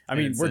I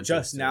mean, we're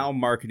just now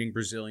marketing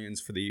Brazilians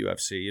for the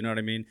UFC. You know what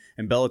I mean?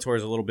 And Bellator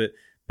is a little bit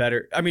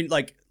better. I mean,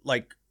 like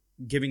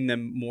giving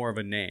them more of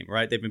a name,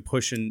 right? They've been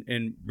pushing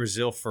in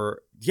Brazil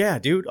for, yeah,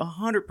 dude,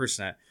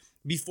 100%.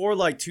 Before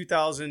like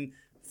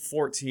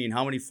 2014,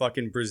 how many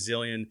fucking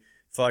Brazilian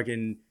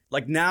fucking,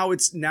 like now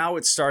it's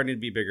starting to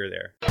be bigger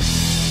there.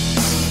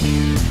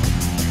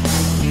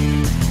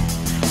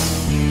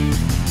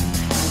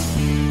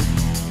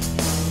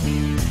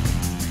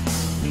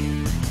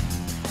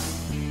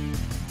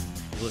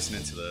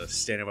 Listening to the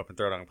Stand Up and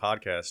Throw Down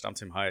podcast. I'm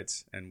Tim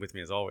Heights, and with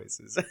me as always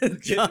is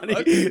Johnny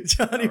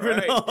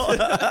Bernal.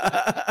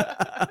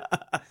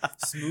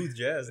 Smooth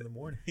jazz in the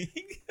morning.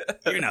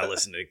 You're not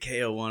listening to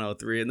KO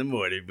 103 in the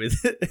morning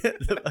with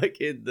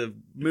the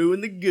moo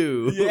and the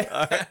goo.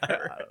 Yeah,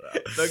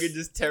 fucking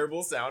just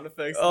terrible sound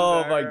effects.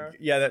 Oh my,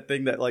 yeah, that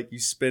thing that like you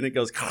spin it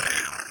goes.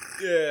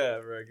 Yeah,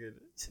 right.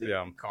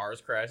 Yeah,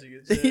 cars crashing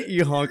and shit.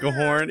 You honk a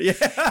horn. Yeah.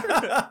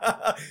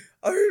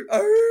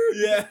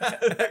 Yeah.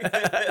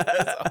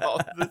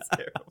 That's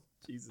terrible.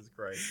 Jesus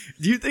Christ.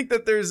 Do you think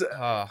that there's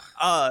all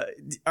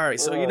right,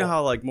 so you know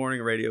how like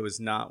morning radio is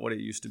not what it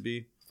used to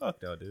be?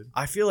 Fuck no, dude.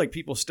 I feel like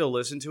people still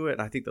listen to it,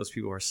 and I think those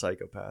people are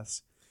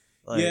psychopaths.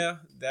 Like, yeah,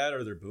 that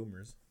or they're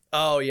boomers.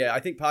 Oh yeah, I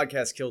think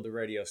podcasts killed the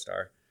radio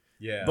star.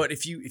 Yeah. But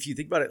if you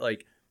think about it,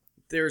 like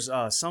there's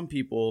some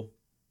people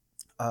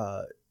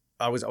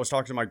I was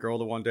talking to my girl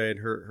the one day, and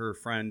her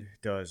friend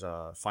does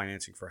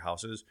financing for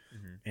houses,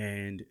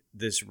 and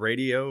this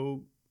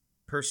radio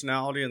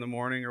personality in the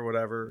morning or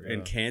whatever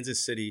in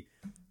Kansas City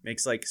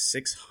makes like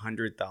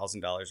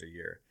 $600,000 a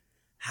year.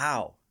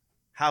 How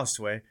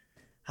Sway?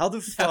 How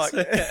the fuck?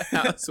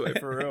 How Sway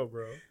for real,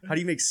 bro? How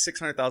do you make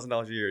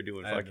 $600,000 a year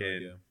doing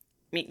fucking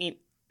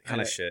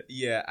kind of shit?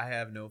 Yeah, I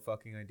have no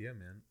fucking idea,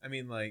 man. I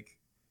mean, like,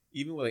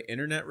 even with like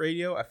internet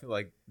radio, I feel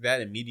like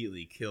that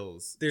immediately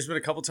kills. There's been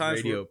a couple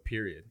times radio,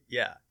 period.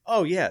 Yeah.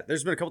 Oh yeah.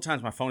 There's been a couple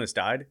times my phone has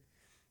died,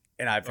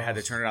 and I've had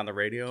to turn it on the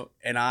radio,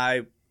 and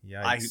I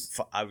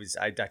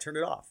turned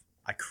it off.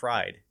 I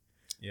cried.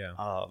 Yeah.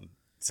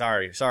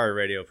 Sorry,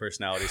 radio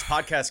personalities.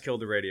 Podcasts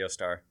killed the radio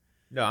star.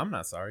 No, I'm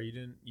not sorry.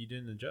 You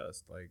didn't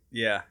adjust. Like,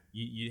 yeah,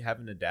 you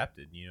haven't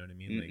adapted. You know what I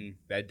mean? Like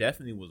that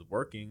definitely was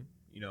working.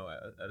 You know,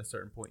 at a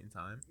certain point in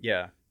time.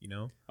 Yeah. You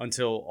know,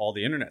 until all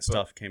the internet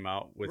stuff came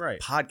out with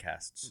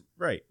podcasts.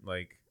 Right.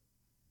 Like,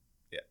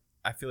 yeah,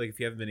 I feel like if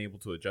you haven't been able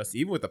to adjust,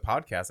 even with the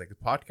podcast, like the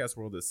podcast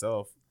world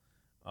itself,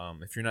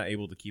 if you're not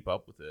able to keep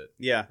up with it.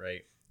 Yeah.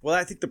 Right. Well,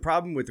 I think the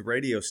problem with the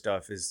radio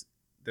stuff is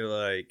they're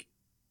like,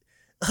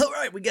 all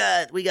right, we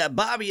got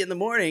Bobby in the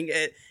morning,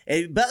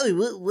 and Bobby,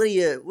 what are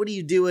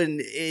you doing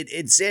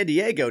in San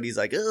Diego? And he's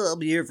like, oh, I'll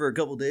be here for a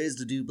couple days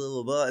to do blah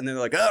blah blah. And they're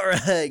like, all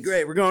right,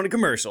 great, we're going to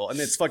commercial, and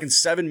it's fucking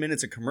 7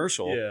 minutes of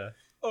commercial. Yeah.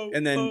 Oh,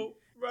 and then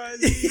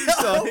Riley,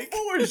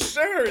 for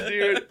sure,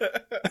 dude.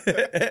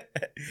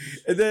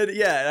 And then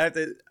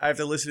I have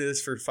to listen to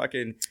this for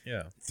fucking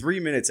 3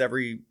 minutes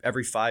every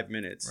 5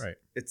 minutes. Right.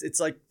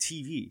 It's like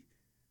TV.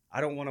 I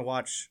don't want to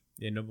watch.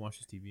 Yeah, nobody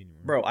watches TV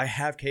anymore. Bro, I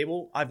have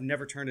cable. I've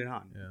never turned it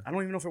on. Yeah. I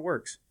don't even know if it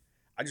works.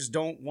 I just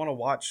don't want to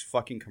watch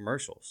fucking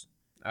commercials.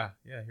 Yeah,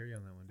 I hear you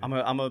on that one,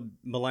 dude. I'm a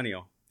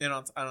millennial. And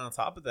on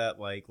top of that,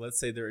 like, let's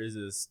say there is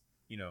this,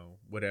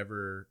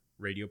 whatever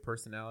radio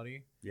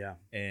personality. Yeah.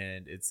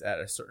 And it's at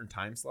a certain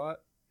time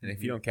slot. And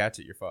if you don't catch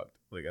it, you're fucked.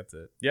 Like, that's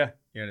it. Yeah.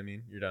 You know what I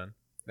mean? You're done.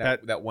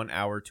 That 1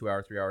 hour, 2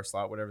 hour, 3 hour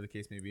slot, whatever the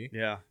case may be.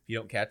 Yeah. If you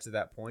don't catch to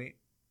that point,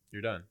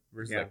 you're done.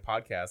 Versus like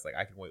podcasts, like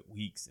I can wait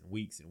weeks and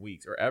weeks and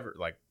weeks or ever,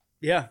 like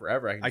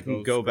forever. I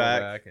can go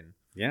back and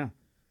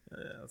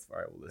that's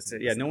far I will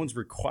listen. Yeah, no one's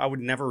I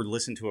would never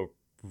listen to a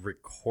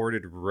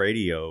recorded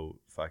radio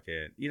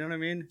fucking. You know what I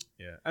mean?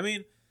 Yeah, I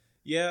mean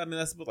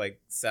that's what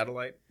like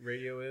satellite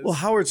radio is. Well,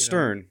 Howard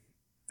Stern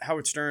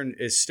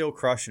is still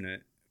crushing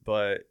it,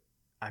 but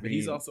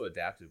he's also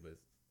adapted with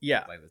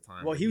like the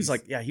time. Well, he was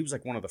like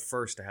one of the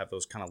first to have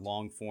those kind of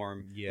long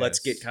form. Yes. Let's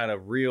get kind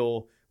of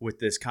real with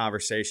this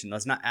conversation.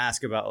 Let's not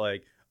ask about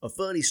like a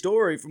funny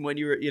story from when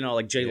you were,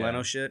 like Jay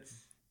Leno shit.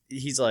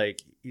 He's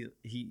like,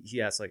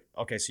 he asks like,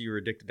 okay, so you were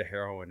addicted to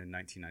heroin in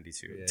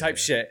 1992 type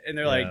shit. And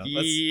they're like,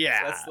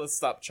 let's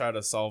stop trying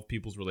to solve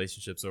people's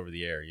relationships over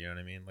the air. You know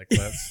what I mean? Like,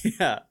 let's.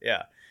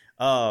 Yeah.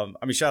 I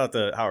mean, shout out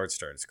to Howard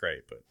Stern. It's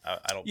great, but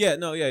I don't. Yeah,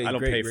 no, yeah. I don't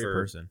pay for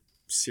person.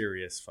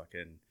 Serious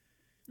fucking.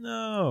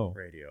 No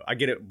radio. I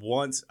get it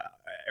once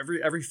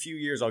every few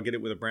years. I'll get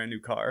it with a brand new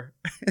car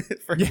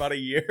for about a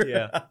year.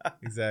 Yeah,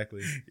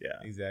 exactly. Yeah,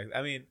 exactly.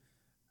 I mean,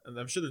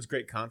 I'm sure there's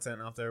great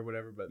content out there, or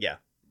whatever. But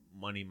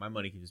my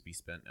money can just be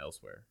spent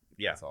elsewhere.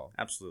 Yeah, that's all.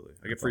 Absolutely.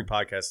 I get free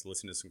podcasts to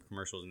listen to some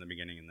commercials in the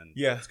beginning, and then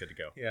it's good to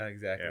go. Yeah,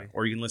 exactly. Yeah.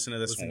 Or you can listen to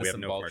this one. We have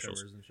no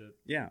commercials and shit.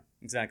 Yeah,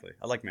 exactly.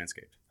 I like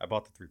Manscaped. I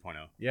bought the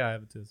 3.0. Yeah, I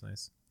have it too. It's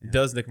nice. Yeah. It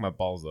does nick my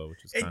balls though,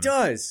 which is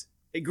does.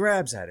 It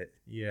grabs at it.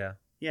 Yeah.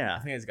 Yeah. I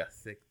think it's got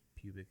thick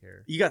pubic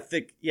hair. You got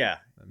thick,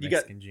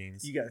 Mexican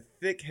jeans. You got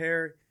thick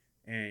hair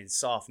and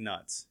soft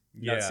nuts.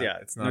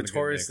 It's not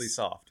notoriously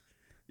soft.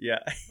 Yeah.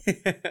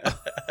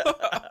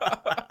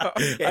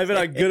 I've been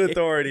on good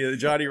authority that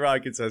Johnny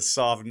Rockets has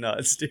soft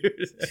nuts,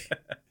 dude.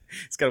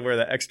 It's got to wear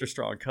that extra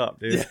strong cup,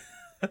 dude.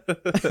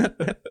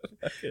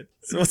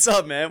 So what's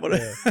up, man?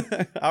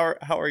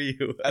 How are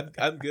you?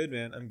 I'm good,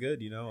 man. I'm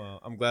good.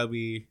 I'm glad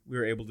we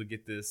were able to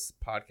get this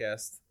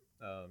podcast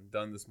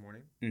done this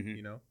morning.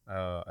 Mm-hmm.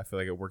 I feel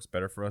like it works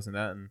better for us in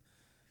that, and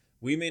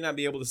we may not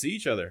be able to see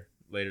each other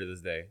later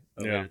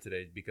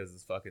today because of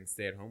this fucking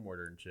stay-at-home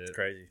order and shit. It's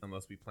crazy.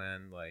 Unless we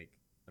plan like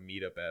a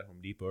meetup at Home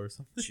Depot or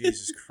something.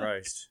 Jesus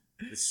Christ,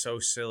 it's so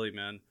silly,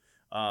 man.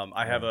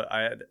 I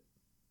had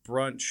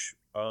brunch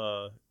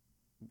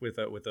with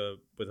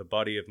a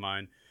buddy of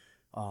mine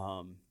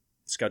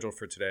scheduled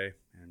for today,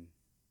 and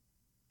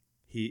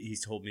he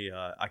told me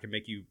I can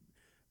make you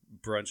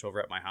brunch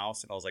over at my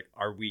house, and I was like,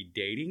 "Are we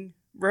dating,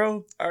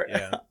 bro?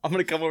 I'm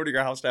gonna come over to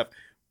your house to have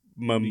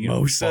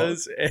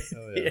mimosas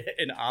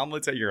and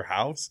omelets at your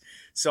house,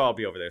 so I'll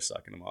be over there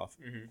sucking them off."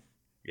 Mm-hmm.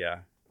 Yeah.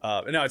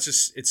 No,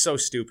 it's so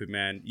stupid,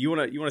 man. You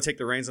wanna take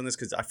the reins on this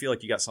because I feel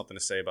like you got something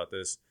to say about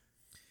this.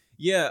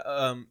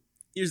 Yeah.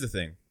 Here's the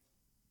thing.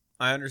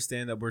 I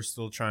understand that we're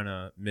still trying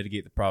to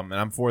mitigate the problem, and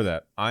I'm for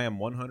that. I am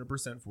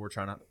 100% for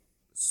trying to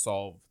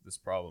solve this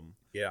problem.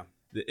 Yeah.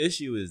 The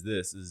issue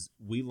is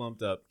we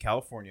lumped up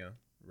California,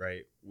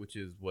 right, which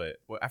is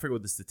what I forget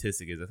what the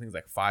statistic is. I think it's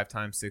like 5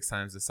 times, 6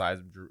 times the size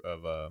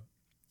of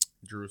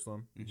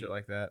Jerusalem and shit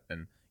like that,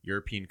 and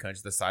European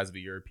countries, the size of a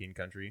European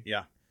country.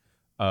 Yeah.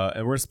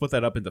 And we're going to split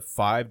that up into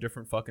 5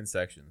 different fucking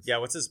sections. Yeah,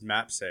 what's this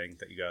map saying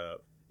that you got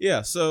up?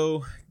 Yeah,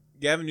 so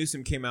Gavin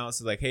Newsom came out and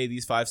said, like, hey,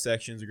 these 5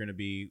 sections are going to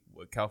be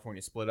what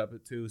California split up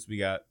into. So we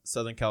got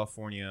Southern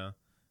California,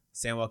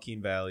 San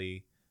Joaquin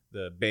Valley,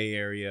 the Bay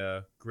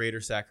Area,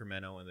 Greater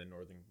Sacramento, and then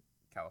Northern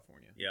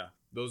California. Yeah.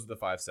 Those are the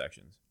 5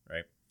 sections,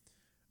 right?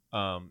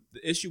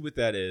 The issue with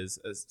that is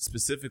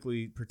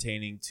specifically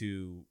pertaining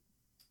to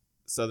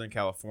Southern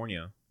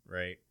California,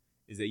 right,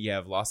 is that you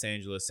have Los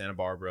Angeles, Santa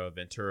Barbara,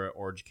 Ventura,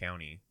 Orange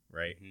County,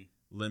 right,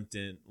 lumped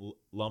in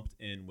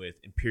with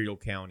Imperial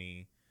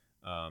County,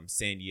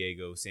 San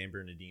Diego, San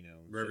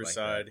Bernardino,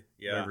 Riverside,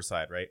 like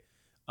Riverside, right?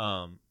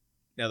 Now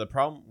the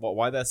problem,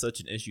 why that's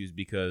such an issue is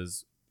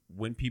because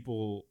when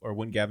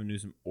Gavin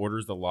Newsom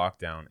orders the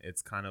lockdown,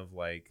 it's kind of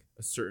like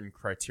a certain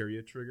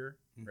criteria trigger,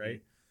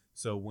 right?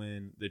 So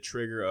when the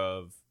trigger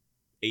of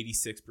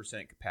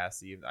 86%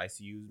 capacity of the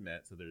ICU is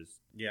met, so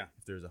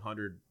if there's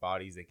 100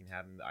 bodies they can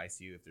have in the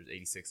ICU, if there's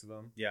 86 of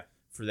them,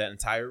 for that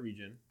entire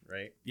region,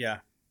 right? Yeah.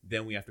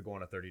 Then we have to go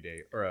on a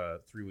 30-day or a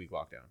 3-week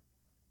lockdown,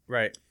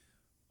 right?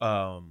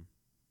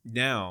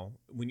 Now,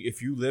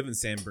 if you live in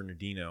San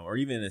Bernardino or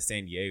even in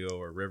San Diego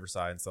or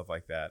Riverside and stuff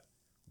like that,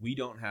 we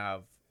don't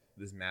have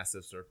this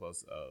massive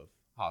surplus of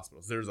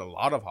hospitals. There's a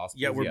lot of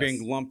hospitals. Yeah, we're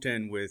being lumped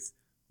in with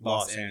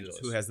Los Angeles,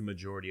 who has the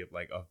majority of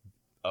like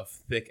a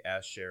thick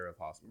ass share of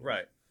hospitals.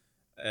 Right.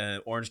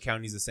 Orange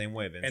County's the same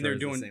way. Ventura and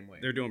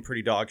they're doing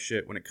pretty dog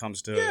shit when it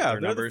comes to their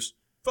numbers.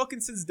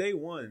 Fucking since day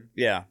one.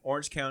 Yeah.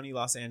 Orange County,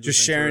 Los Angeles.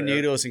 Just sharing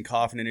needles and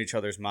coughing in each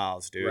other's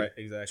mouths, dude. Right,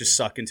 exactly. Just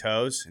sucking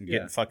toes and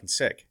getting fucking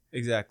sick.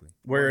 Exactly.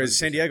 Whereas 100%.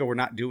 San Diego, we're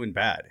not doing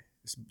bad.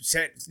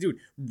 Dude,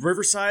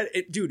 Riverside,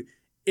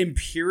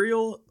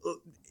 Imperial,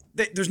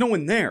 there's no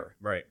one there.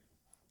 Right.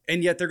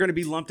 And yet they're going to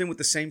be lumped in with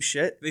the same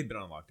shit. They've been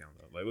on lockdown,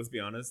 though. Like, let's be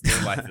honest.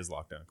 Their life is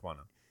lockdown. Come on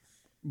now.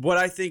 What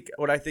I think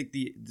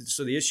the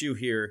issue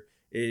here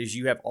is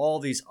you have all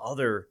these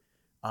other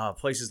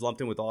places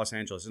lumped in with Los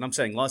Angeles, and I'm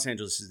saying Los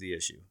Angeles is the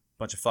issue.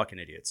 Bunch of fucking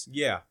idiots.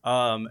 Yeah,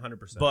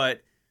 100%.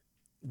 But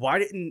why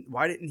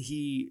didn't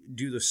he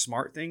do the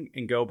smart thing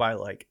and go by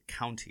like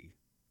county?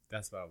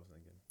 That's what I was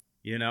thinking.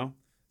 You know,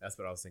 that's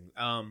what I was thinking.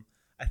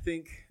 I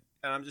think,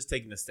 and I'm just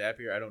taking a stab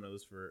here. I don't know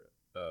this for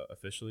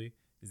officially.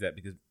 Is that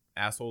because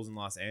assholes in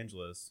Los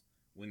Angeles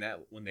when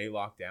they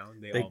locked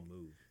down, they all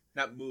moved.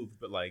 Not moved,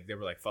 but like they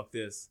were like, "Fuck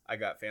this! I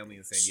got family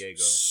in San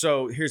Diego."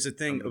 So here's the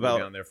thing about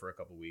go down there for a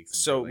couple weeks.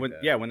 So when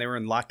they were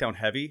in lockdown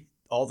heavy,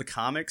 all the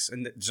comics,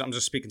 and I'm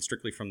just speaking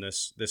strictly from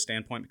this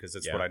standpoint because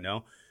that's what I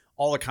know.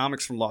 All the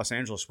comics from Los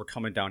Angeles were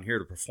coming down here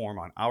to perform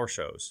on our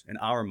shows and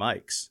our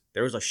mics.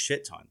 There was a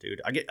shit ton,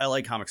 dude. I get LA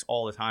comics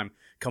all the time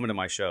coming to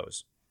my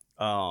shows,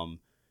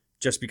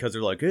 just because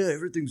they're like, "Hey,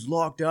 everything's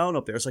locked down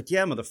up there." It's like,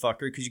 yeah,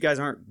 motherfucker, because you guys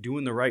aren't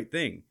doing the right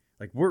thing.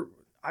 Like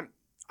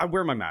I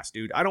wear my mask,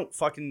 dude. I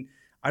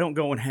don't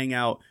go and hang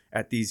out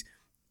at these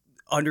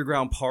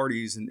underground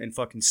parties and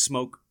fucking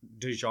smoke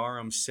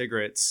Dejarum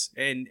cigarettes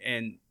and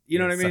you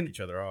know what I mean? Suck each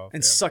other off.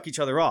 And suck each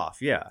other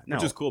off. Yeah. No.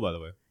 Which is cool, by the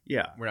way.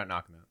 Yeah. We're not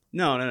knocking that.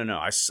 No.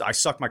 I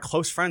suck my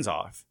close friends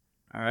off.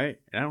 All right.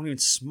 And I don't even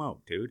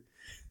smoke, dude.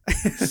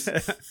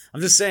 I'm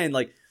just saying,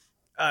 like,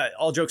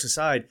 all jokes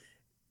aside,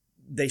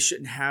 they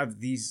shouldn't have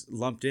these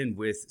lumped in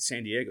with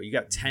San Diego. You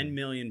got 10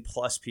 million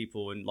plus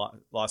people in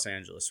Los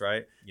Angeles,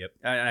 right? Yep.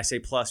 And I say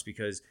plus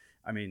because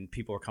I mean,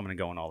 people are coming and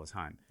going all the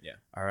time. Yeah.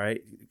 All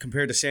right.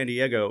 Compared to San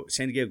Diego,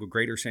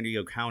 Greater San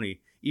Diego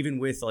County, even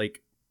with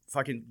like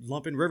fucking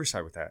lump in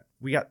Riverside with that,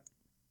 we got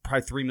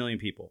probably 3 million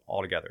people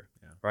all together.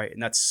 Yeah. Right.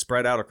 And that's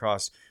spread out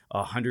across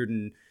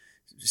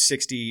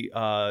 160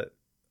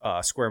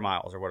 square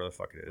miles or whatever the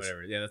fuck it is.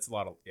 Whatever. Yeah. That's a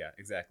lot of, yeah,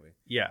 exactly.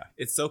 Yeah.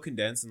 It's so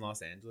condensed in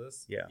Los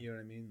Angeles. Yeah. You know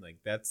what I mean? Like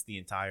that's the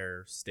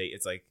entire state.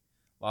 It's like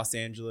Los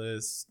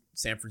Angeles,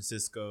 San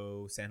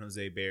Francisco, San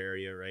Jose Bay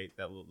Area, right?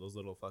 Those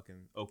little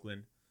fucking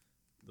Oakland,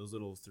 those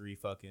little 3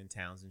 fucking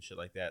towns and shit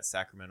like that.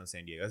 Sacramento,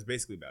 San Diego. That's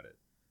basically about it.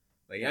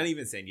 Like not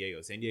even San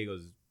Diego. San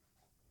Diego's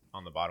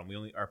on the bottom.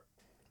 Our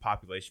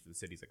population for the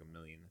city is like 1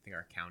 million. I think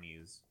our county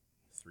is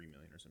 3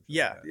 million or something.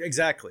 Yeah, like that.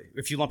 Exactly.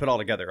 If you lump it all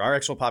together, our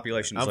actual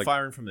population is I'm like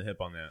firing from the hip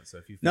on that. So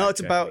if you it's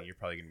about you're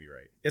probably gonna be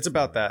right. It's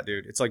about that,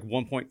 dude. It's like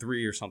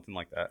 1.3 or something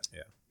like that.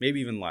 Yeah,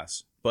 maybe even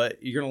less. But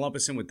you're gonna lump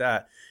us in with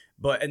that.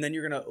 But and then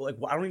you're gonna like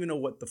I don't even know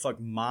what the fuck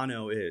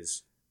mono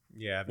is.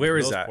 Yeah, where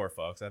is those that? Poor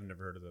fucks. I've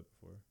never heard of that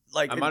before.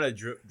 Like I might have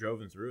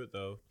driven through it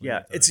though.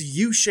 Yeah, it's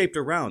U-shaped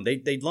around.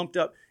 They lumped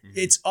up. Mhm.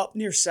 It's up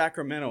near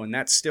Sacramento, and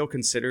that's still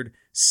considered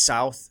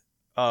South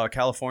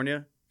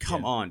California.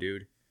 Come on,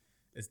 dude.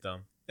 It's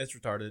dumb. It's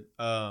retarded.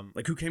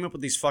 Like who came up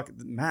with these fucking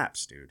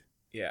maps, dude?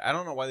 Yeah, I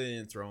don't know why they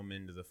didn't throw them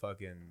into the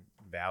fucking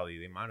valley.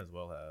 They might as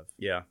well have.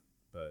 Yeah,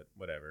 But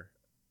whatever.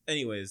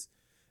 Anyways,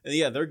 and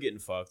yeah, they're getting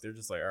fucked. They're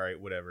just like, all right,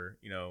 whatever.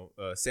 You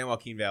know, San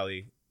Joaquin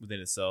Valley within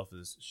itself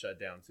is shut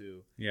down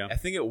too. yeah, I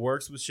think it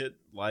works with shit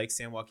like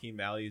San Joaquin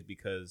Valley is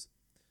because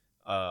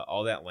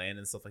all that land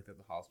and stuff like that,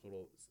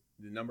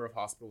 the number of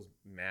hospitals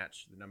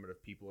match the number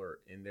of people are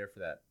in there for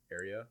that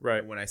area. Right.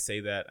 And when I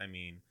say that, I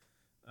mean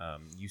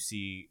you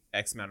see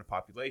X amount of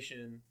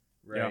population,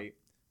 right? Yeah.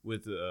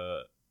 With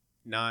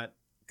not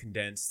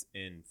condensed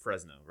in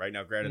Fresno. Right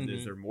now, granted, Mhm.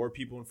 is there more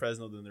people in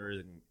Fresno than there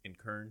is in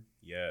Kern?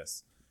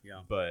 Yes.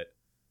 yeah. But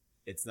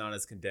it's not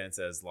as condensed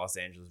as Los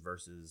Angeles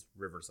versus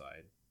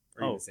Riverside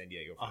or even San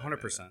Diego.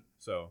 100%.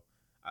 So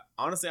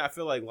honestly, I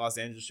feel like Los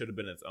Angeles should have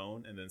been its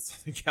own, and then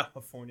Southern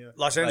California.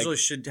 Los Angeles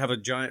should have a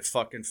giant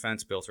fucking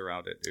fence built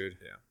around it, dude.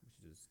 Yeah, we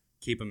should just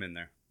Keep them in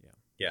there.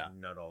 Yeah.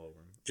 nut all over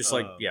them. Just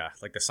like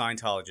like the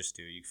Scientologists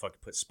do. You fucking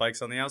put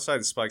spikes on the outside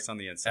and spikes on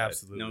the inside.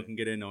 Absolutely. No one can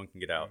get in, no one can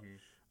get out.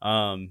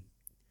 Mhm.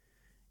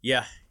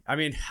 Yeah. I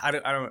mean, I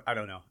don't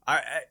know.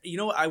 I you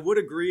know, I would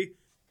agree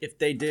if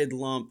they did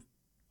lump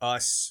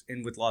us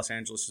in with Los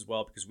Angeles as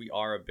well because we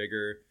are a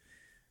bigger,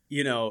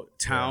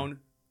 town.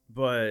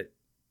 But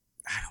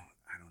I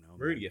don't know.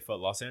 We're gonna get fucked.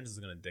 Los Angeles is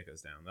gonna dick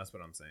us down. That's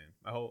what I'm saying.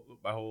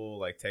 My whole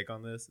like take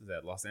on this is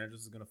that Los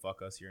Angeles is gonna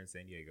fuck us here in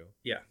San Diego.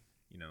 Yeah.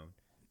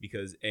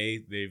 Because A,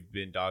 they've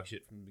been dog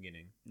shit from the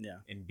beginning, Yeah.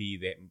 and B,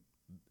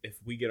 if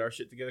we get our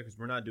shit together, because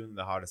we're not doing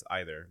the hottest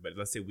either, but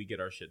let's say we get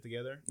our shit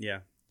together,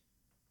 Yeah.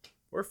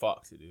 we're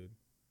fucked, dude.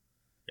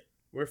 Yeah.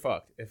 We're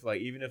fucked.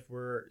 Even if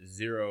we're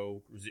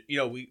zero,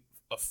 we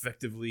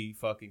effectively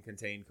fucking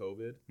contain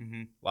COVID,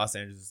 Mm-hmm. Los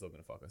Angeles is still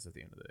gonna fuck us at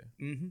the end of the day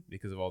Mm-hmm.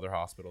 because of all their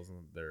hospitals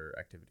and their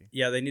activity.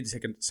 Yeah, they need to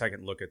take a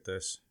second look at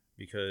this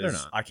because They're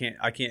not. I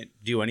can't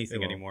do anything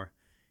They won't. anymore.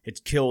 It's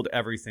killed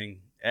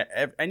everything,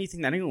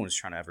 anything that anyone was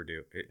trying to ever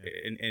do.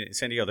 In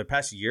San Diego, the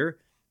past year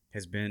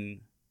has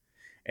been,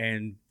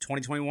 and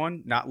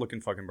 2021 not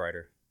looking fucking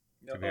brighter.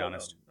 To be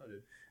honest. No,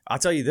 dude. I'll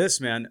tell you this,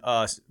 man.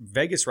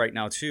 Vegas right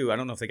now too. I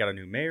don't know if they got a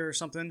new mayor or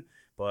something,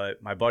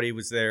 but my buddy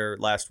was there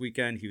last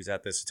weekend. He was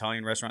at this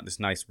Italian restaurant,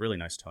 this nice, really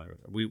nice Italian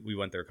restaurant. We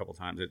went there a couple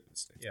times.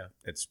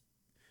 It's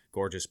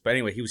gorgeous. But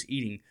anyway, he was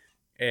eating,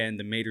 and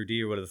the maitre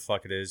d' or whatever the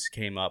fuck it is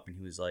came up, and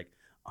he was like,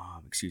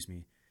 "Excuse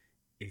me,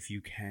 if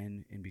you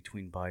can, in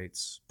between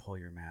bites, pull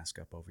your mask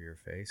up over your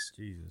face."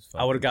 Jesus.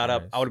 I would have got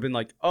up. Christ. I would have been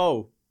like,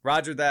 "Oh,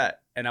 Roger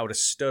that," and I would have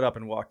stood up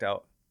and walked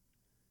out.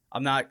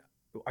 I'm not.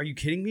 Are you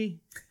kidding me?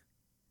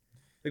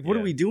 Like, what are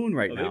Yeah. we doing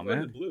right They now, man?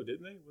 voted blue,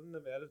 didn't they? Wasn't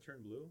Nevada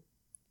turned blue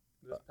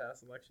this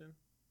past election?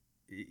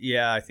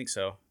 Yeah, I think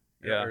so.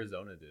 Yeah,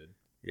 Arizona did.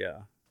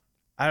 yeah.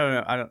 I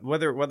don't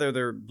know. Whether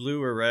they're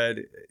blue or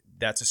red.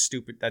 That's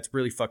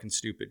really fucking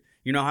stupid.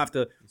 You don't have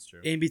to That's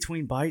true. in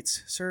between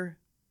bites, sir.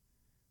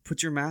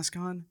 Put your mask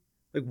on.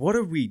 Like, what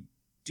are we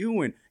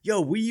doing?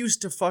 Yo, we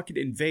used to fucking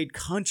invade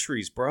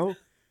countries, bro.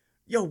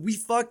 Yo,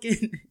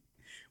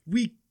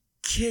 we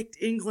kicked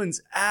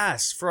England's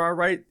ass for our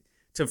right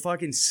to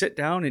fucking sit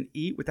down and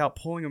eat without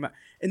pulling them out.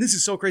 And this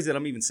is so crazy that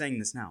I'm even saying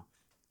this now.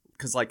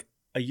 Because, like,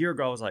 a year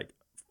ago, I was like,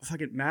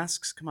 fucking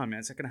masks? Come on, man.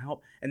 Is that going to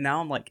help? And now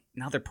I'm like,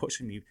 now they're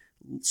pushing me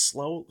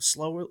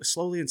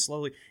slowly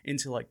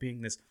into, like,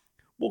 being this,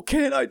 well,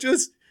 can't I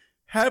just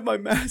have my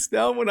mask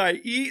down when I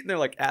eat? And they're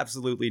like,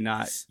 absolutely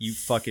not, you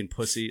fucking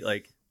pussy.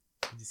 Like,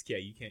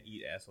 You can't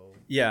eat, asshole.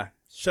 yeah.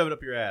 Shove it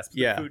up your ass. Put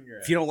the Yeah. food in your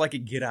ass. If you don't like it,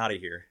 get out of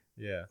here.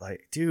 Yeah.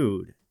 Like,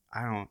 dude,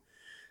 I don't.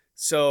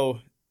 So,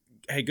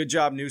 hey, good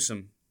job,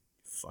 Newsom.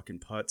 Fucking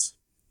putz.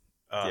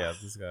 Yeah,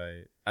 this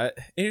guy.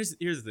 Here's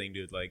the thing,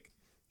 dude. Like,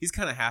 he's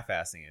kind of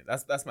half-assing it.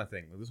 That's my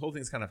thing. Like, this whole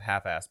thing's kind of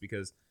half-assed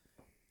because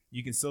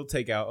you can still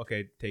take out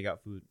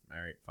food. All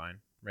right, fine,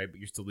 right? But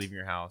you're still leaving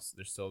your house.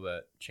 There's still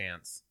that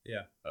chance,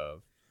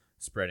 of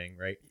spreading,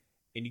 right?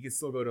 And you can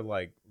still go to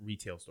like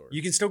retail stores.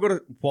 You can still go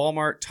to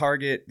Walmart,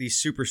 Target,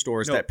 these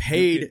superstores No, that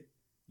paid.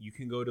 You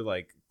can go to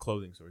like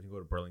clothing stores. You can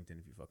go to Burlington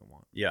if you fucking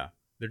want. Yeah.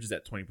 They're just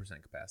at 20%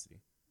 capacity.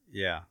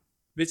 Yeah.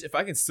 Bitch, if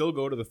I can still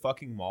go to the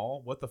fucking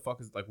mall, what the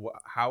fuck is like?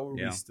 How are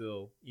Yeah. we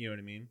still? You know what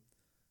I mean?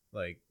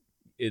 Like,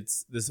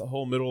 it's this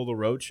whole middle of the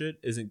road shit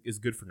is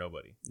good for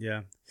nobody.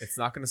 Yeah. It's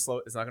not gonna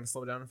slow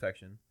down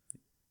infection,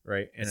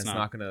 right? And It's it's not.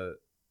 not gonna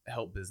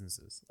help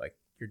businesses. Like,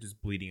 you're just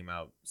bleeding him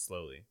out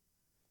slowly.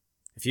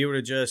 If you would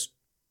have just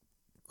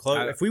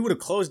if we would have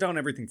closed down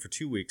everything for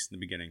 2 weeks in the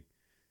beginning.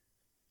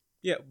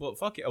 Yeah, well,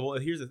 fuck it. Well,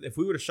 if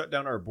we would have shut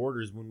down our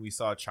borders when we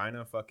saw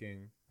China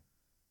fucking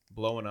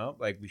blowing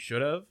up, like we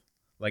should have,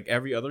 like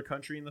every other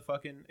country in the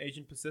fucking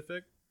Asian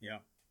Pacific, Yeah.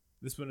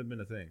 this wouldn't have been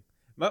a thing.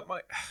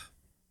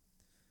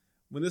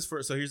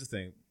 So here's the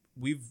thing.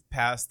 We've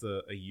passed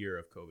a year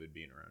of COVID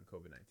being around,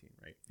 COVID-19,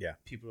 right? Yeah.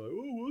 People are like,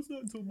 oh, well, it's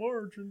not until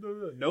March. And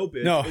no,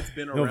 bitch. No, it's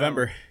been around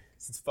November.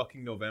 since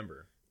fucking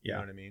November. Yeah. You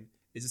know what I mean?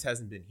 It just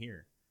hasn't been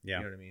here. Yeah.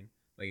 You know what I mean?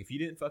 Like, if you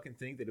didn't fucking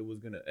think that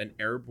an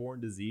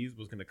airborne disease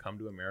was gonna come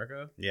to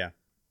America, Yeah.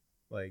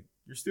 like,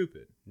 you're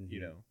stupid, Mm-hmm. you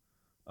know?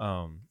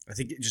 I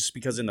think just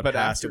because in the But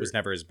past after- it was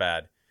never as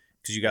bad.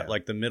 Because you got Yeah.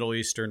 like the Middle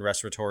Eastern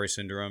respiratory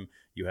syndrome.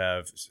 You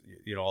have,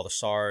 all the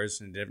SARS,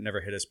 and it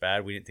never hit us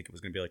bad. We didn't think it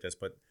was going to be like this,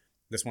 but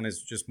this one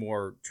is just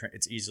more.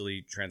 It's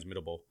easily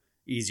transmittable,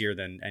 easier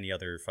than any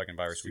other fucking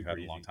virus we've had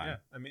in a long easy. time. Yeah.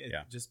 I mean,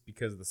 Yeah. just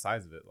because of the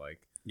size of it,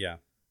 like, Yeah.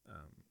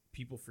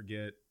 people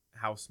forget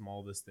how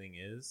small this thing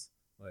is.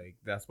 Like,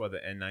 that's why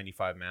the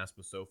N95 mask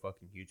was so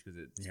fucking huge, because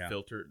it's Yeah.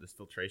 this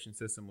filtration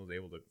system was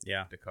able to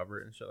Yeah. to cover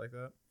it and shit like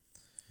that.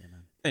 Yeah,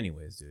 man.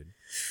 Anyways, dude.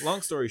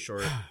 Long story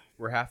short,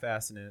 we're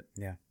half-assing it.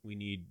 Yeah.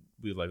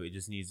 It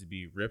just needs to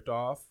be ripped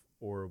off,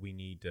 or we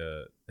need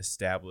to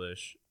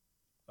establish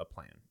a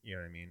plan. You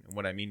know what I mean? And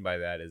what I mean by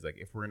that is, like,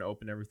 if we're gonna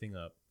open everything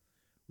up,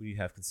 we need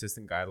to have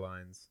consistent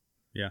guidelines.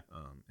 Yeah.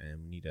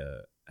 And we need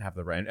to have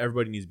the right, and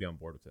everybody needs to be on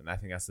board with it. And I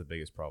think that's the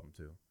biggest problem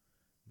too.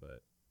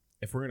 But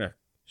if we're gonna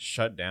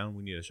shut down,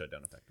 we need to shut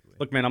down effectively.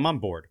 Look, man, I'm on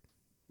board.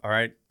 All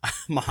right,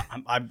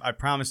 I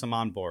promise I'm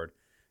on board.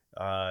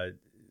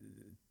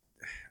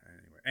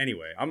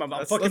 Anyway, I'm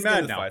fucking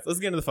mad now. Let's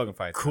get into the fucking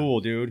fights. Cool,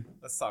 dude.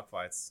 Let's talk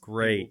fights.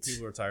 Great.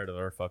 People are tired of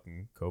our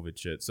fucking COVID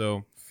shit.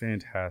 So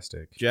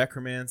Fantastic. Jack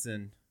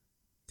Hermanson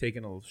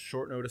taking a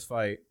short notice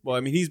fight. Well, I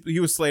mean, he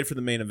was slated for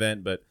the main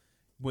event, but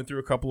went through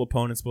a couple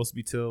opponents. Supposed to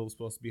be Till,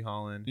 supposed to be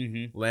Holland.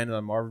 Mm-hmm. Landed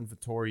on Marvin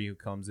Vettori, who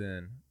comes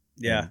in.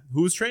 Yeah.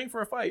 Who was training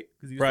for a fight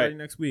because he was Right. fighting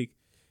next week.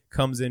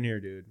 Comes in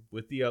here, dude,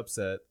 with the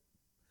upset.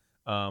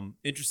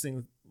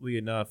 Interestingly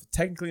enough,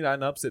 technically not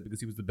an upset because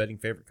he was the betting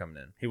favorite coming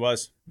in. He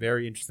was.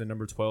 Very interesting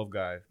number 12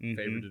 guy. Mhm.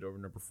 Favorited over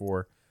number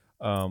 4.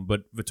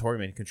 But Vettori,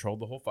 man, controlled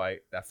the whole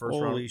fight. That first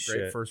Holy round, shit.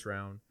 great first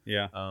round.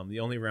 Yeah. The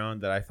only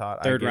round that I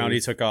thought Third round, he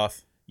took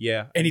off.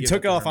 Yeah. And he give took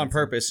it to off on Hermanson.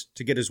 purpose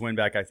to get his win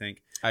back, I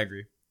think. I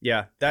agree.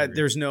 Yeah. Agreed.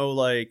 There was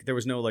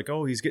no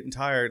oh, he's getting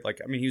tired. Like,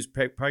 I mean, he was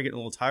probably getting a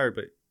little tired,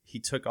 but he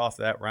took off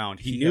that round.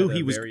 He knew had a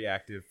he was very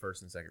active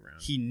first and second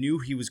round. he knew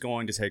he was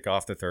going to take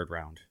off the third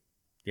round.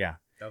 Yeah.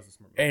 That was a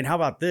smart move. And how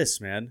about this,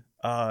 man?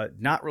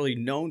 Not really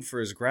known for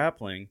his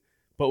grappling,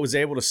 but was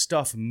able to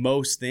stuff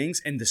most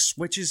things. And the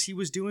switches he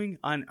was doing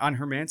on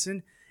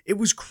Hermanson, it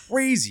was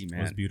crazy, man.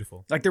 It was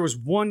beautiful. Like there was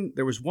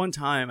one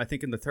time, I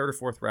think in the third or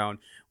fourth round,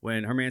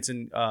 when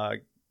Hermanson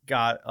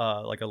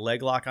got like a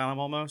leg lock on him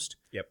almost.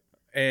 Yep.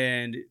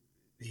 And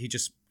he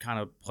just kind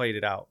of played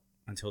it out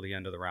until the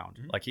end of the round.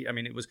 Mhm. Like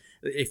it was,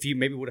 if he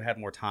maybe would have had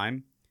more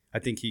time, I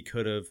think he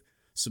could have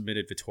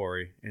submitted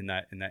Vettori in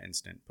that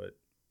instant, but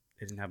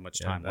he didn't have much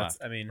time left.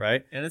 I mean,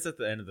 right? And it's at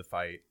the end of the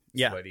fight,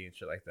 Yeah. sweaty and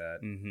shit like that.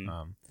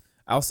 Mm-hmm.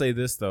 I'll say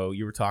this though: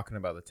 you were talking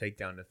about the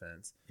takedown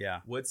defense.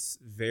 Yeah. What's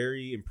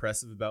very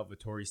impressive about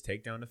Vittori's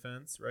takedown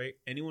defense, right?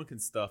 Anyone can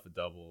stuff a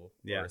double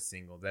Yeah. or a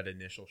single. That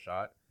initial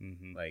shot,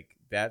 Mm-hmm. like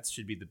that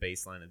should be the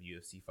baseline of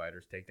UFC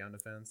fighters' takedown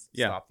defense.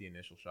 Yeah. Stop the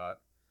initial shot.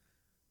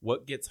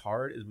 What gets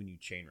hard is when you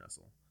chain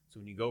wrestle. So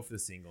when you go for the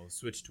single,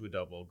 switch to a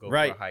double, go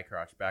Right. for a high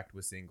crouch, back to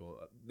a single.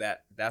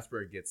 That's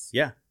where it gets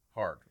Yeah.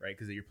 hard, right?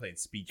 Because you're playing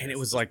speed. And it chess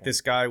was at like point. this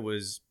guy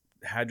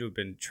had to have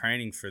been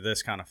training for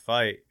this kind of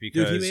fight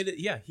because Dude, he made it.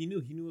 Yeah, he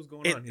knew what was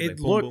going on. He was it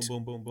like, looked-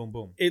 boom, boom, boom, boom,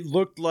 boom, boom. it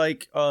looked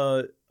like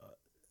a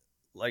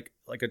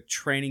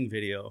training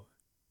video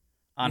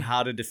on Yeah.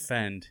 how to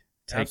defend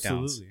takedowns.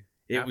 Absolutely.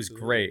 It was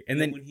Absolutely. great. And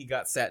then when he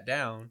got sat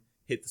down,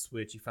 hit the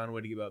switch, he found a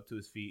way to get up to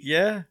his feet.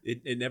 yeah,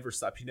 It never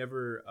stopped. He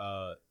never,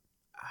 I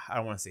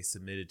don't want to say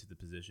submitted to the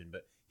position,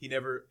 but he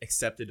never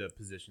accepted a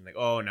position like,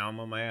 oh, now I'm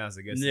on my ass.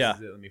 I guess Yeah.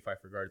 this is it. Let me fight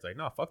for guard. It's like,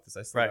 no, fuck this.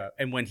 I still right. got.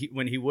 And when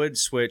he would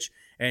switch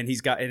and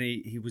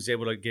he was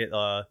able to get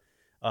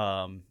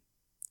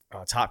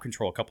top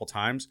control a couple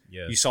times.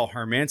 Yes. You saw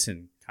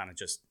Hermanson kind of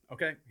just,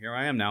 okay, here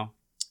I am now.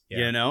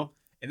 Yeah. You know?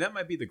 And that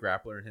might be the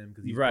grappler in him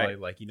because he's Right. probably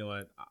like, you know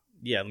what?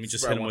 Yeah, let me This is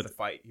just where hit I him want with the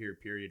fight here,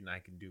 period, and I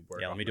can do work.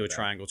 yeah, let off me my do a back.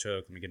 triangle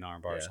choke, let me get an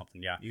armbar or Yeah.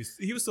 something. Yeah.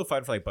 He was still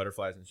fighting for like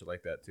butterflies and shit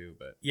like that too,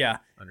 but Yeah.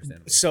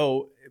 understandably.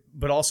 So,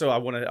 but also I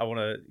want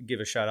to give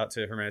a shout out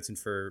to Hermanson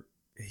for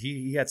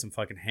he had some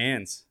fucking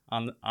hands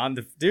on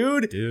the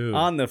dude.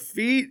 On the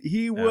feet,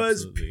 he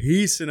was Absolutely.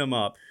 piecing him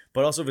up.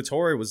 But also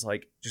Vettori was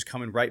like just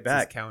coming right It's his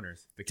back.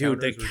 counters. The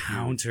Dude, counters the were huge.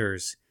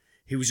 counters.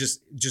 He was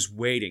just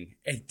waiting.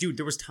 And dude,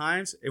 there was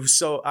times it was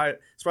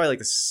it's probably like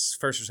the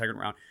first or second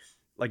round.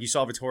 Like you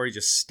saw Vettori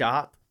just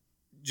stop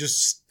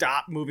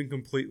moving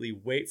completely,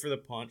 wait for the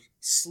punch,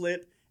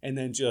 slip, and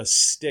then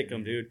just stick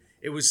him, dude.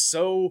 It was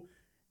so.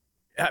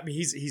 I mean,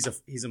 he's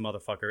a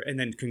motherfucker. And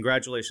then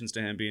congratulations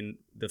to him being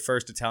the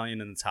first Italian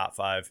in the top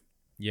 5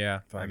 Yeah,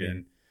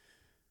 Fucking,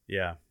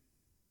 yeah.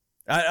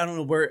 I don't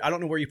know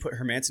where you put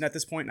Hermanson at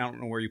this point, and I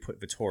don't know where you put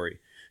Vettori.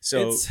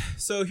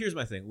 So here's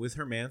my thing with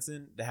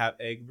Hermanson to have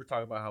egg. We're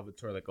talking about how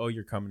Vettori like, oh,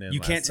 you're coming in. You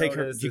can't take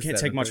notice, you can't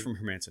take much from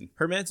Hermanson.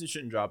 Hermanson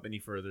shouldn't drop any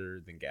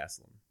further than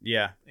Gastelum.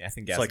 Yeah, I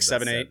think it's Gastelum's like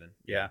 7, 8. 7.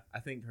 Yeah, I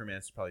think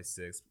Hermanson's probably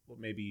 6, well,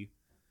 maybe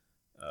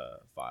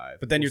 5.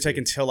 but then We'll you're see.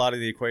 taking Till out of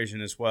the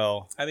equation as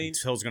well. I mean,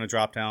 Till's going to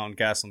drop down.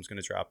 Gaslam's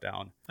going to drop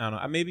down. I don't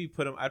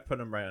know. I'd put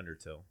him right under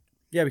Till.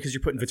 Yeah, because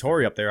you're putting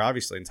Vettori up there,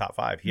 obviously in top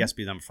 5. He has to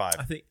be number 5.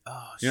 I think.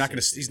 You're not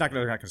going to. He's not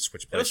going to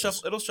switch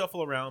places. It'll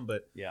shuffle around,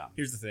 but Yeah.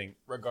 here's the thing: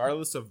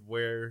 regardless of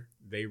where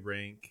they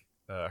rank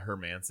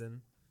Hermanson,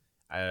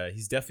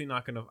 he's definitely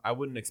not going to. I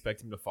wouldn't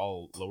expect him to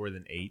fall lower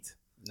than 8.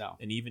 No.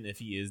 And even if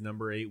he is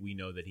number 8, we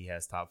know that he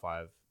has top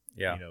 5.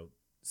 Yeah.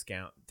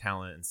 Scout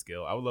talent and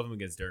skill. I would love him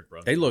against Derek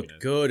Brunson. They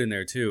looked good in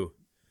there too.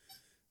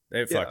 They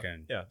Yeah.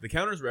 fucking. Yeah, the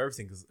counters were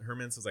everything because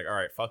Hermanson was like, all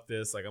right, fuck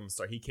this. Like, I'm going to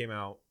start. He came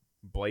out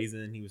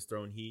blazing. He was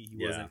throwing heat.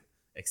 He wasn't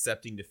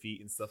accepting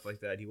defeat and stuff like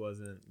that. He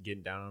wasn't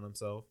getting down on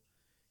himself.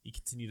 He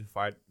continued to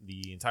fight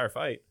the entire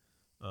fight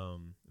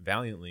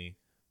valiantly,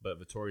 but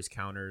Vettori's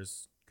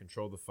counters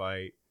controlled the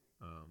fight.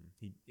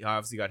 He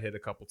obviously got hit a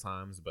couple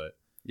times, but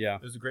Yeah.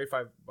 it was a great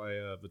fight by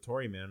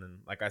Vettori, man. And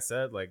like I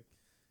said, like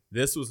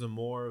this was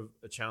more of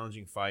a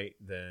challenging fight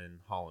than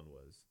Holland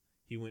was.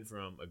 He went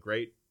from a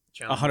great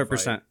challenging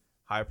 100%. fight,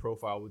 high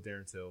profile with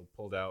Darren Till,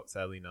 pulled out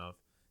sadly enough.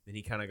 Then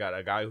he kind of got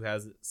a guy who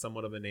has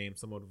somewhat of a name,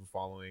 somewhat of a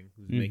following,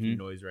 who's making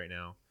noise right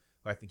now.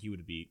 Who I think he would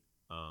have beat.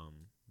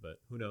 But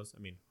who knows? I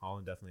mean,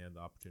 Holland definitely had the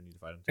opportunity to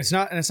fight him. Too. It's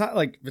not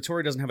like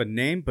Vettori doesn't have a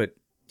name, but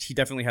he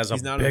definitely has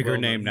He's a not as bigger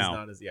well-known- name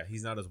now.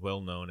 He's not as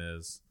well known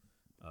as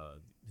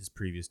his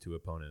previous 2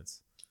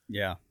 opponents.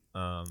 Yeah.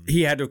 Um,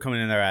 He had to have come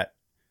in there at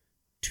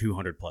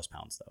 200 plus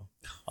pounds, though.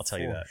 I'll tell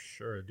you for that.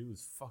 Sure, dude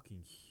was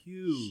fucking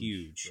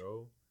huge,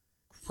 bro.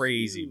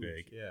 Crazy Huge,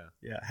 big. Yeah.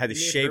 Yeah. Had to He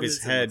made shave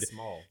his Hermanson head. look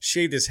small.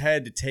 Shaved his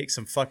head to take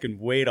some fucking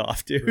weight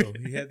off, dude. Bro,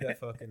 he had that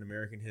fucking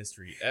American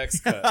History X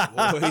cut,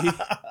 boy.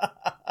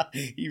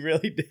 He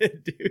really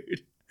did,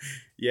 dude.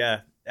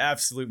 Yeah.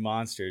 Absolute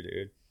monster,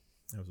 dude.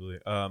 Absolutely.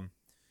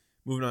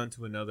 Moving on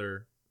to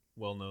another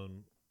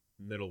well-known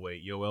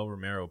middleweight, Yoel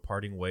Romero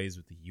parting ways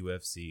with the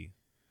UFC.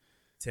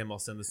 Tim, I'll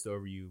send this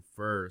over to you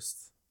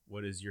first.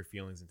 What is your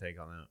feelings and take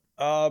on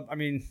that? I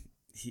mean,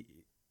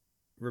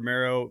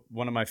 Romero,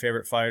 one of my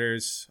favorite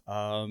fighters.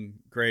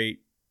 Great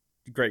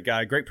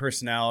guy, great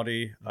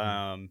personality.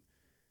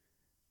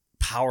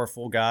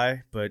 Powerful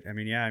guy, but I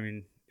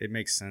mean, it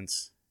makes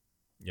sense.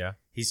 Yeah.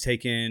 He's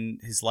taken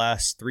his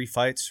last 3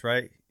 fights,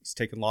 right? He's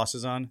taken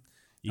losses on.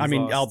 He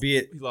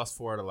lost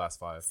 4 out of the last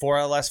 5. 4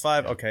 out of the last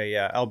 5. Yeah. Okay,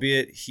 yeah.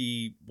 Albeit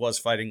he was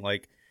fighting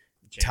like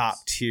James,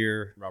 top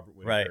tier. Robert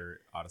Right.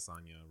 Whittaker,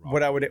 Adesanya.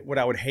 What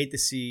I would hate to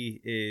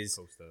see is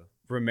Costa.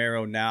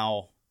 Romero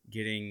now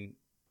getting,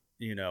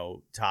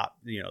 top,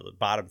 the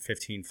bottom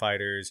 15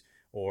 fighters,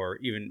 or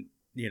even,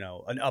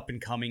 an up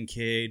and coming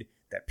kid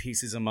that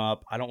pieces him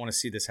up. I don't want to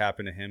see this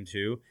happen to him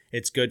too.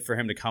 It's good for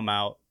him to come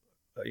out,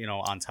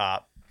 on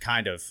top,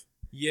 kind of,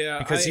 Yeah,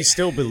 because he's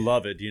still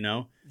beloved,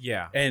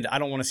 Yeah, and I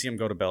don't want to see him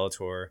go to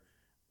Bellator.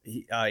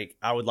 I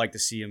would like to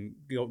see him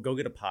go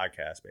get a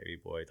podcast, baby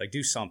boy. Like,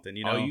 do something,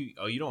 you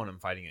don't want him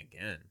fighting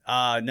again.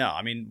 No,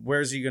 I mean,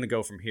 where's he going to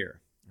go from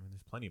here? I mean,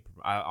 there's plenty of.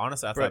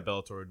 Honestly, I thought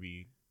Bellator would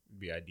be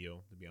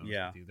ideal, to be honest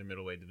with you. Their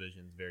middleweight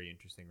division is very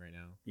interesting right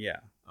now. Yeah.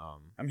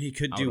 I mean, he I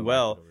could would do have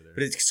well, liked it over there.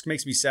 but it just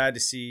makes me sad to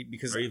see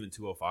because Or even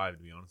 205,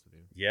 to be honest with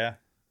you. yeah.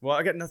 Well,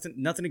 I got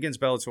nothing against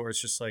Bellator. It's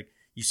just like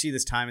you see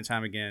this time and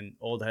time again.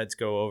 Old heads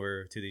go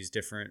over to these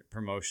different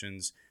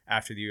promotions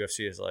after the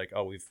UFC is like,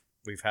 oh,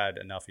 we've had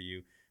enough of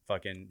you,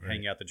 fucking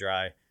hanging out to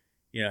dry.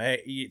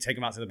 Hey, you take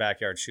them out to the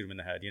backyard, shoot them in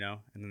the head,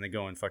 and then they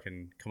go and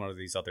fucking come out of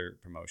these other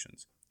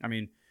promotions. I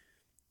mean,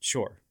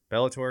 sure,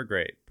 Bellator,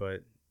 great,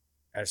 but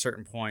at a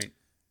certain point,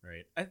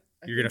 right,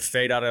 you're gonna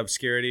fade out of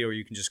obscurity, or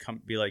you can just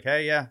be like,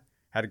 hey, yeah,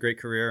 had a great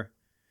career,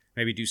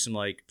 maybe do some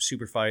like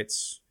super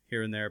fights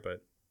here and there,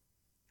 but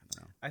I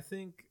don't know. I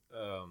think,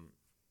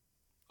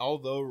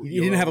 although He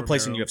didn't have a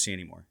place in Romero- UFC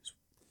anymore.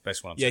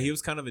 That's what I'm Yeah, saying. he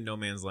was kind of in no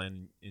man's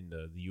land in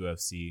the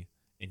UFC,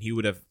 and he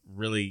would have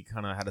really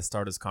kind of had to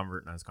start his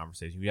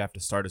conversation. He'd have to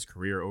start his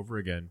career over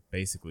again,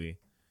 basically,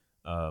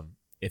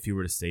 if he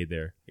were to stay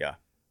there. Yeah.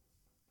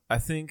 I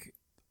think,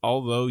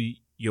 although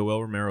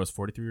Yoel Romero is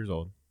 43 years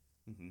old,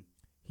 Mm-hmm.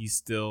 he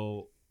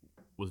still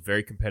was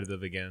very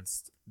competitive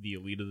against the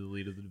elite of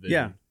the division.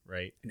 Yeah.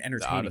 Right. And The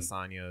entertaining.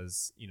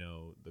 Adesanyas,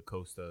 the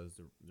Costas,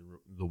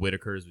 the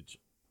Whitakers, which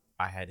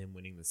I had him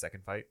winning the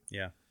second fight.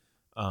 Yeah.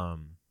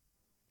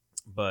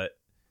 But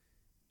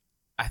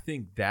I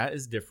think that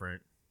is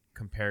different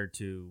compared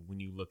to when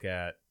you look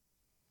at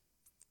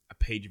a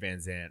Paige Van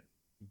Zandt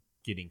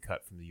getting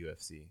cut from the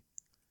UFC.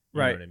 You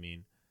Right. know what I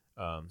mean?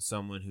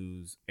 Someone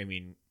who's,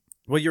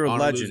 Well, you're a on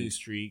a losing legend.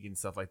 streak and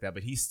stuff like that,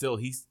 but he's still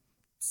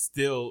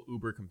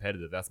uber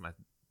competitive. That's my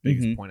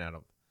biggest Mhm. point out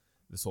of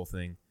this whole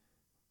thing.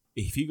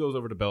 If he goes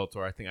over to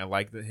Bellator, I think I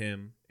like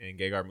him and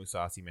Gegard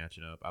Mousasi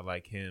matching up. I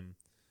like him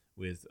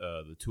with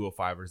the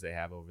 205ers they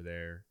have over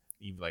there.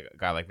 even like a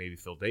guy like maybe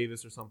Phil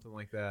Davis or something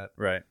like that.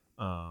 Right.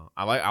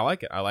 I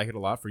like it. I like it a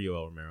lot for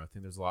Yoel Romero. I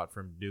think there's a lot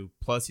for him to do.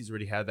 Plus, he's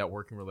already had that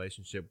working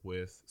relationship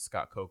with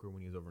Scott Coker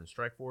when he was over in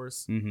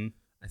Strikeforce. Mm-hmm.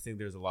 I think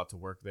there's a lot to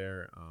work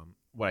there.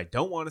 What I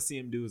don't want to see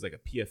him do is like a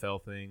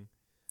PFL thing.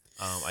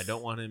 I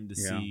don't want him to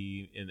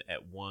see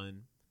at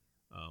one.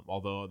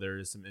 Although there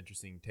is some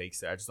interesting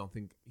takes there, I just don't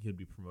think he'll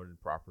be promoted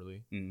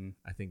properly. Mm-hmm.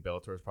 I think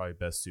Bellator is probably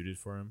best suited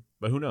for him,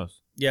 but who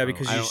knows? Yeah,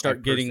 because you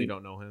start getting.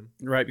 Don't know him,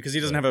 right? Because he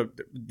doesn't have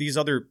these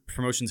other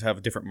promotions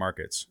have different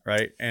markets,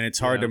 right? And it's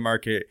hard to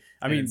market.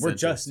 I mean, we're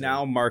just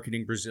now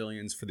marketing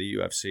Brazilians for the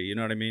UFC. You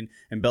know what I mean?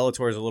 And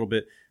Bellator is a little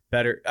bit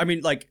better. I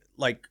mean, like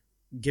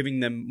giving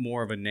them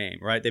more of a name,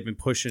 right? They've been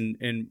pushing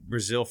in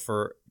Brazil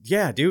for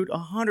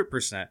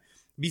 100%.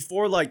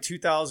 Before like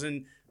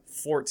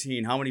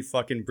 2014, how many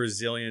fucking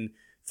Brazilian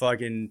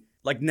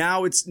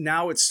now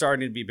it's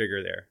starting to be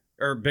bigger there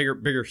or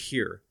bigger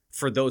here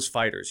for those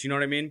fighters. You know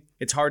what I mean?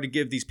 It's hard to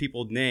give these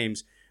people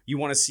names. You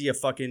want to see a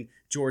fucking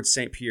George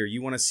St. Pierre.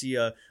 You want to see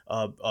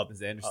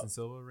does Anderson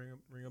Silva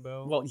ring a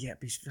bell? Well, yeah.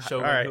 Shogun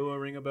all right. Hua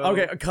ring a bell?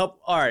 Okay, a couple.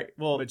 All right.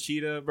 Well,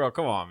 Machida, bro,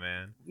 come on,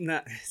 man.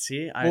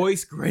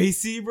 Royce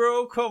Gracie,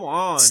 bro, come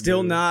on.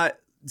 Still not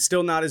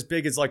as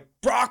big as like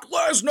Brock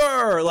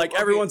Lesnar. Like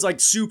everyone's like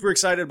super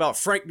excited about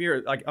Frank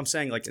Mir. Like I'm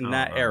saying, like in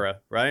that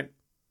era, right?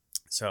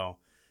 So,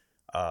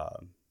 I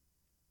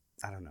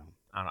don't know.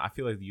 I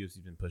feel like the UFC's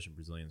been pushing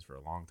Brazilians for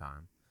a long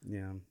time.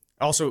 Yeah.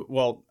 Also,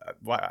 well,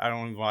 I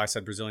don't know why I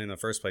said Brazilian in the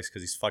first place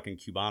because he's fucking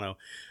Cubano.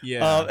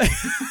 Yeah.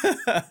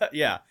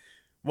 Yeah.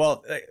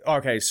 Well,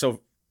 okay.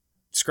 So,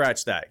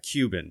 scratch that.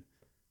 Cuban.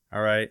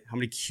 All right. How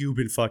many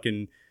Cuban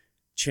fucking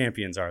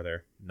champions are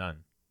there?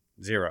 None.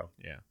 0.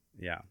 Yeah.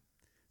 Yeah.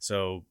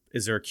 So,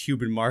 is there a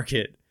Cuban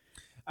market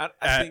I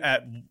think,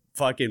 at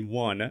fucking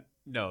 1?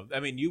 No, I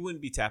mean, you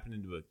wouldn't be tapping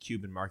into a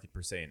Cuban market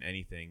per se in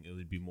anything. It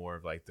would be more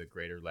of like the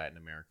greater Latin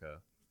America.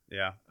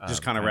 Yeah,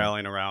 just kind of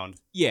rallying around.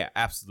 Yeah,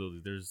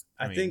 absolutely.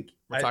 I think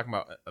we're talking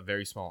about a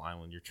very small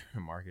island you're trying to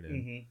market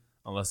in,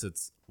 unless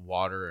it's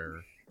water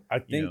or I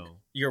think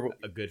you're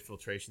a good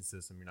filtration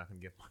system. You're not going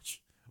to get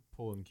much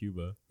pull in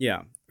Cuba.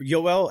 Yeah,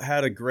 Yoel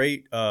had a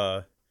great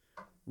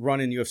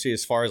run in UFC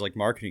as far as like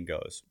marketing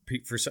goes.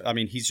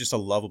 He's just a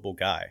lovable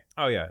guy.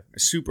 Oh yeah,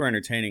 super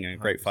entertaining and a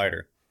great 100%.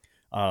 Fighter.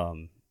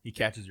 He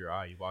catches your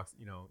eye. You walk,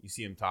 you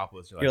see him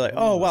topless. You're like,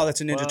 oh wow,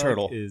 that's a Ninja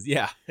Turtle.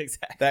 Yeah,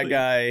 exactly. That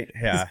guy,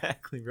 yeah,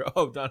 exactly, bro.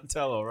 Oh,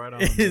 Donatello, right on.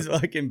 He's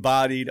fucking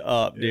bodied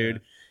up, dude.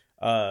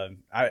 I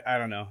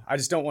don't know. I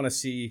just don't want to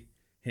see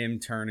him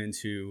turn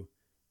into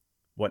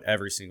what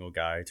every single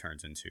guy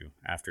turns into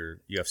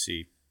after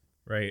UFC,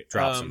 right?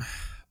 Drops him.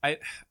 I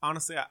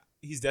honestly,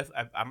 he's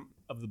definitely. I'm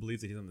of the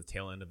belief that he's on the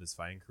tail end of his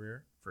fighting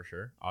career for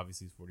sure.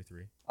 Obviously, he's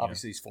 43.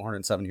 Obviously, he's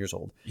 407 years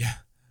old. Yeah.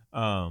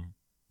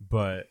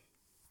 But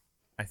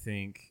I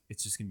think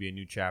it's just going to be a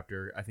new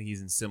chapter. I think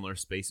he's in similar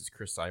space as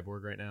Chris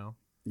Cyborg right now.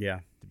 Yeah.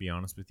 To be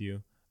honest with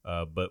you.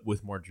 But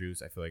with more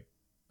juice, I feel like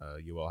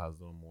Yoel has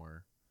a little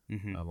more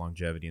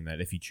longevity in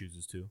that if he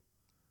chooses to.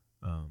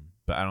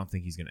 But I don't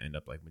think he's going to end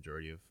up like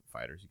majority of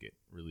fighters who get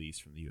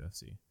released from the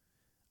UFC.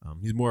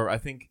 He's more, I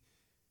think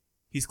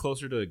he's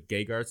closer to a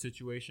Gegard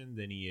situation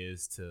than he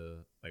is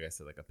to, like I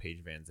said, like a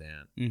Paige Van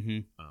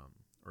Zandt.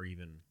 Or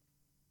even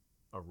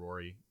a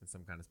Rory in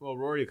some kind of... Well,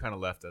 Rory kind of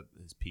left at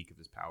his peak of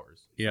his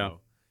powers. Yeah.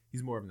 So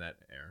he's more of in that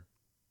air.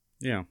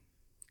 Yeah.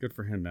 Good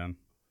for him, man.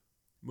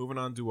 Moving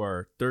on to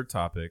our third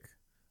topic.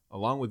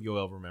 Along with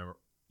Yoel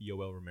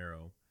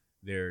Romero,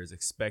 there's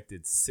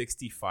expected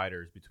 60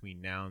 fighters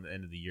between now and the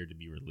end of the year to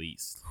be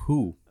released.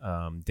 Who?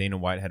 Dana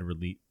White had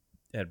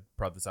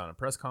brought this out in a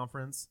press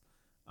conference.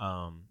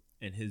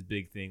 And his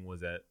big thing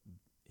was that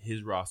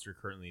his roster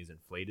currently is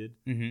inflated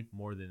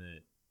more than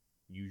it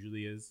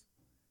usually is.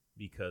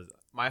 Because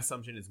my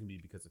assumption is going to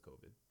be because of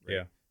COVID. Right?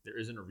 Yeah. There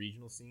isn't a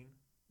regional scene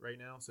right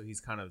now. So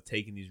he's kind of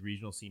taking these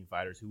regional scene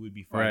fighters who would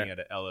be fighting at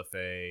an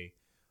LFA,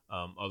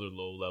 other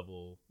low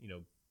level,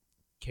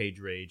 cage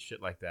rage,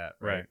 shit like that.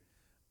 Right.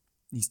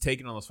 He's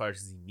taking all those fighters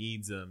because he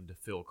needs them to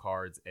fill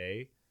cards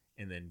A,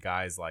 and then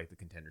guys like the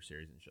Contender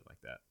Series and shit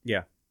like that.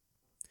 Yeah.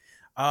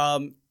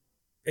 And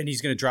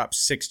he's going to drop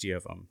 60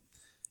 of them.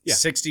 Yeah.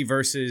 60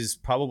 versus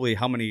probably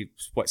how many,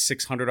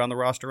 600 on the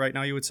roster right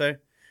now, you would say?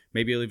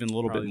 Maybe even a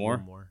little bit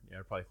more. Yeah,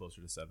 probably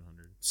closer to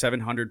 700.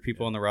 700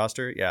 people on the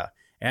roster. Yeah.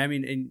 And I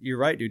mean, and you're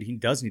right, dude. He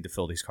does need to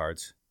fill these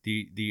cards,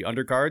 the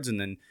undercards, and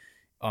then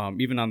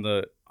even on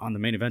the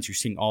main events, you're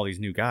seeing all these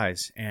new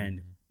guys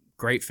and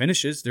great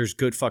finishes. There's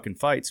good fucking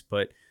fights,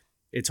 but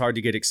it's hard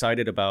to get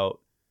excited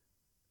about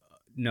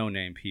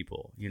no-name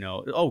people.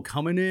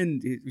 Coming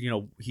in,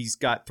 he's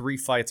got 3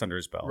 fights under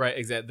his belt. Right,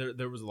 exactly.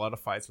 There was a lot of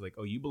fights where like,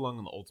 oh, you belong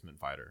on the Ultimate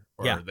Fighter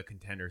or the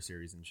Contender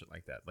Series and shit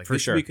like that. Like,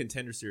 this should be a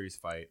Contender Series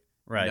fight.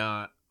 Right.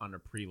 Not on a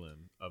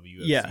prelim of a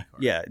UFC card.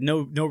 Yeah.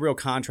 No real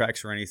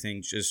contracts or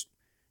anything. Just,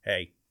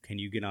 hey, can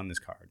you get on this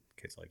card?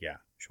 Kid's like, yeah,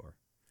 sure.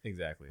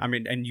 Exactly. I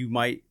mean, and you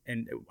might,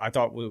 and I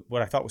thought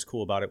what I thought was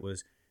cool about it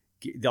was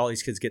all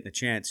these kids getting the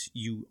chance.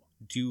 You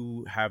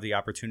do have the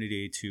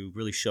opportunity to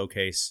really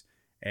showcase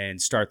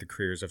and start the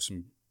careers of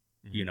some,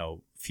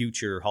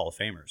 future Hall of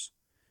Famers.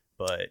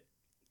 but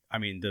I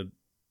mean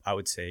I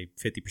would say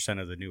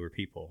 50% of the newer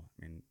people.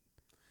 I mean,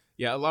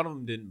 Yeah, a lot of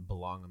them didn't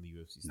belong on the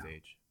UFC No.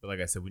 stage. But like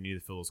I said, we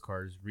needed to fill those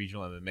cards.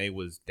 Regional MMA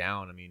was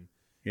down. I mean,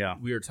 yeah,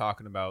 we were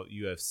talking about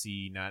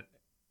UFC not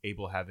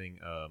able having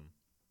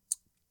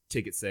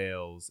ticket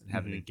sales and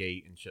having a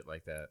gate and shit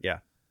like that. Yeah.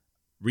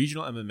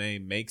 Regional MMA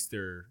makes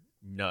their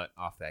nut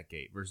off that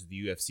gate versus the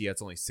UFC.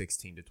 That's only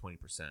 16 to 20%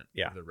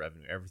 of the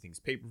revenue. Everything's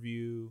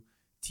pay-per-view,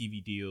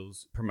 TV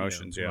deals,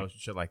 promotions,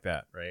 shit like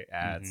that, right?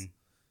 Ads. Mhm.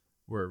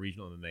 Where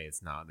regional MMA,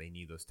 it's not. They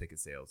need those ticket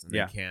sales, and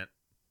Yeah. they can't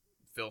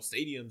fill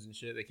stadiums and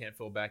shit. They can't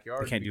fill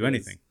backyards. They can't do because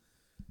anything.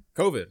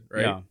 COVID,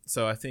 right? Yeah.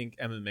 So I think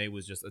MMA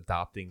was just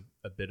adopting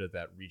a bit of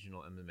that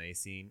regional MMA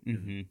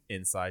scene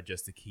inside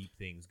just to keep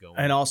things going.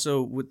 And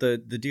also with the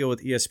deal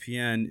with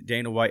ESPN,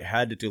 Dana White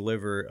had to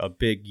deliver a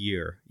big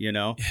year, you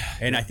know?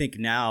 And I think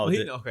now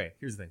okay,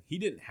 here's the thing. He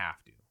didn't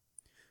have to.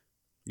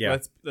 Yeah.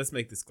 Let's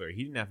make this clear.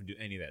 He didn't have to do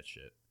any of that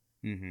shit.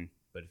 Mm-hmm.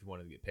 But if he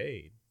wanted to get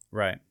paid,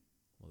 Right.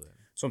 well then.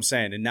 So I'm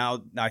saying, and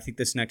now I think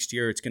this next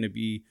year it's going to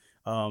be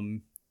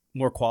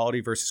more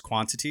quality versus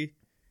quantity,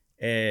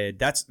 and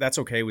that's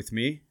okay with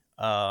me.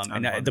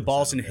 And the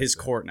ball's in his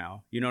court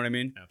now. You know what I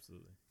mean?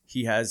 Absolutely.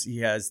 He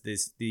has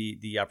this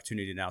the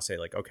opportunity to now say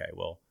like, okay,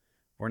 well,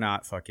 we're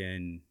not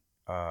fucking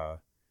we're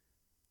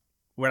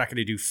not going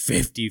to do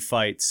 50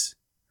 fights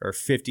or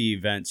 50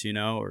 events, you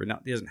know, or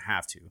not. He doesn't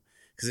have to,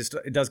 because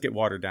it does get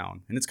watered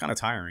down, and it's kind of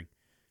tiring.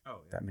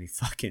 Oh, yeah. That many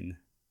fucking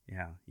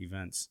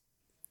events.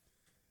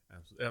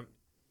 Absolutely.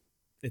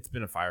 It's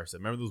been a fire set.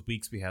 Remember those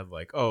weeks we had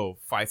like,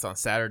 fights on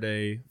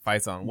Saturday,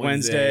 fights on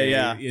Wednesday,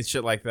 yeah, and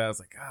shit like that. I was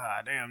like,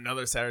 damn,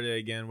 another Saturday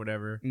again,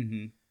 whatever.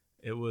 Mm-hmm.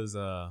 It was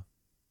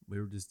we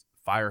were just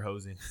fire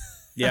hosing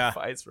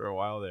fights for a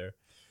while there.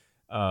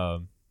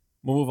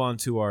 We'll move on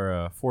to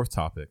our fourth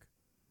topic.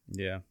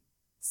 Yeah.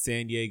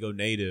 San Diego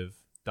native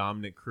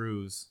Dominick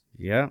Cruz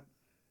Yeah.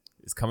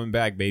 is coming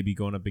back, baby,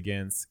 going up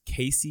against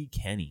Casey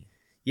Kenny.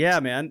 Yeah,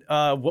 man.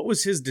 What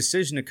was his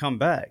decision to come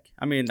back?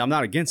 I mean, I'm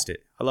not against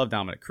it. I love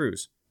Dominick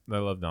Cruz. I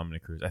love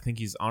Dominick Cruz. I think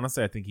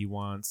he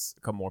wants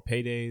a couple more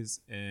paydays,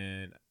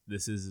 and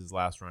this is his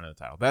last run at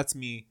the title. That's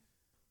me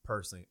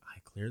personally. I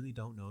clearly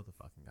don't know the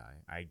fucking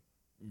guy. I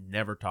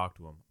never talked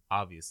to him,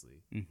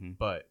 obviously. Mm-hmm.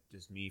 But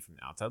just me from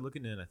the outside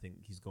looking in, I think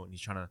he's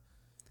trying to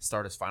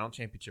start his final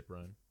championship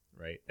run,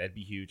 right? That'd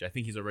be huge. I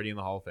think he's already in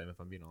the Hall of Fame,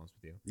 if I'm being honest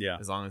with you. Yeah.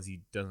 As long as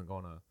he doesn't go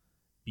on a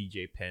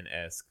BJ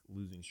Penn-esque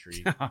losing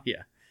streak.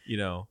 Yeah. You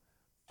know,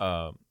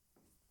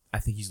 I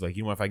think he's like,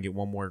 if I can get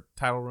one more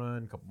title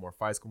run, a couple more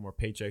fights, a couple more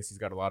paychecks, he's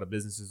got a lot of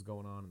businesses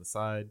going on the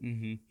side.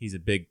 Mm-hmm. He's a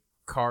big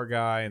car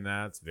guy, and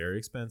that's very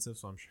expensive.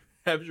 So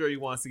I'm sure he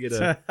wants to get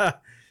a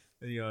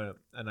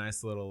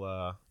nice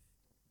little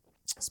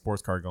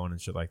sports car going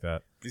and shit like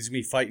that. He's gonna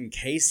be fighting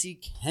Casey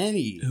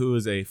Kenny, who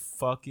is a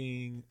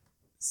fucking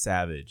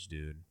savage,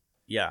 dude.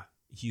 Yeah.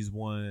 He's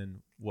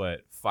won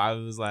 5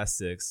 of his last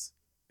 6.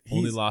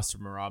 Only lost to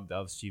Merab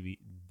Dvalishvili.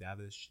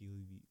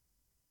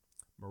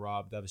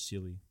 Merab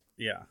Dvalishvili.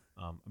 Yeah.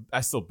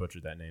 I still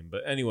butchered that name,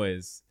 but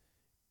anyways,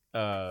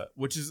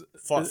 which is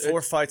fought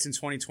 4 fights in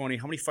 2020.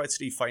 How many fights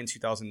did he fight in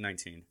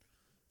 2019?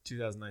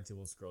 2019.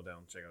 We'll scroll down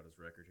and check out his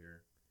record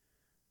here.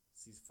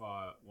 He's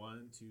fought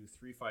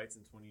 3 fights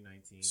in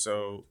 2019.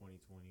 So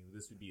 2020.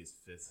 This would be his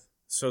 5th.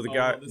 So the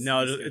guy,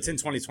 it's in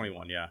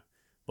 2021. Yeah,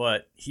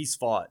 but he's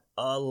fought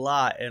a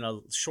lot in a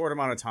short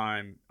amount of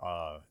time,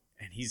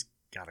 and he's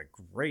got a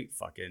great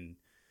fucking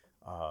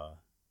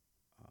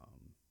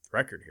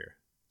record here.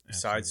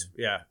 Besides,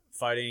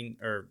 fighting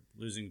or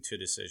losing to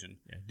decision.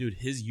 Yeah, dude,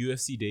 his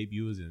UFC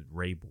debut was in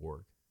Ray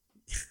Borg.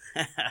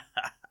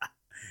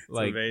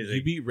 Like, amazing.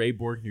 You beat Ray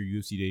Borg in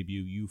your UFC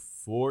debut, you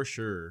for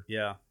sure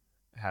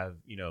have,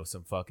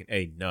 some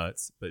fucking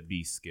nuts, but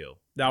B skill.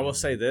 Now, I will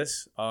say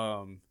this.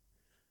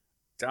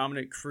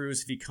 Dominick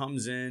Cruz, if he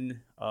comes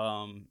in,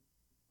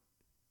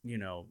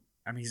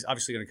 he's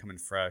obviously going to come in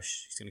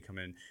fresh. He's going to come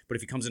in, but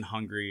if he comes in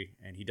hungry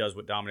and he does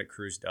what Dominick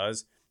Cruz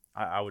does,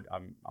 I'm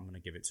going to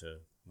give it to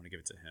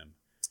him.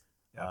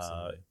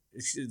 Absolutely.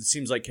 It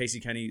seems like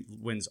Casey Kenny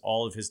wins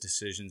all of his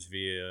decisions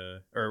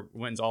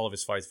wins all of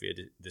his fights via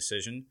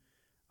decision.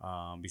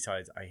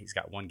 Besides, he's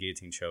got 1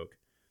 guillotine choke.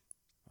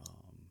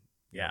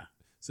 Yeah.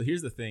 So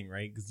here's the thing,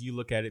 right? Because you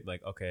look at it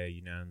like, okay,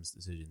 unanimous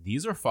decision.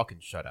 These are fucking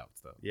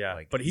shutouts, though. Yeah.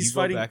 Like, but he's you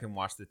fighting. Go back and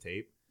watch the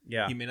tape.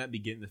 Yeah. He may not be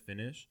getting the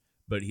finish,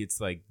 but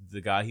it's like the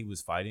guy he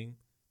was fighting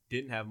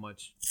didn't have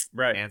much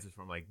answers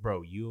from. Like,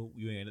 bro, you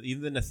ain't.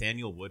 Even the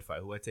Nathaniel Wood fight,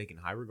 who I take in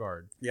high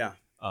regard. Yeah.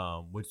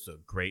 Which is a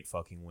great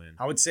fucking win.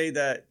 I would say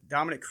that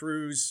Dominick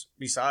Cruz,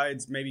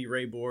 besides maybe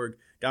Ray Borg,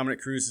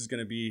 Dominick Cruz is going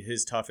to be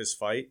his toughest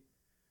fight.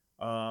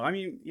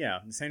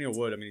 Nathaniel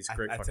Wood. He's a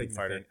great fucking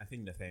fighter. I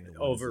think Nathaniel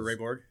Wood over Ray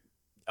Borg.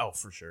 Oh,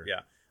 for sure.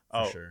 Yeah.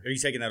 For sure. Are you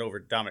taking that over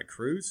Dominick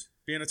Cruz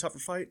being a tougher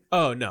fight?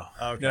 Oh, no.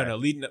 Okay. No.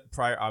 Leading up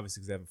prior,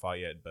 obviously, because they haven't fought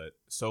yet, but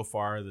so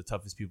far, the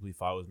toughest people he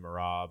fought was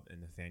Merab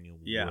and Nathaniel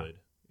Wood.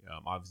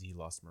 Obviously, he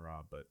lost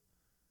Merab, but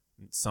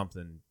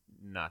something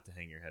not to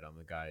hang your head on.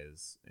 The guy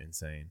is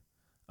insane.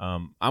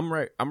 I'm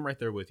right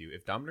there with you.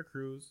 If Dominick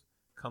Cruz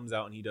comes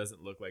out and he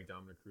doesn't look like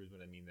Dominick Cruz,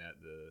 when I mean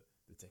that,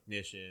 the the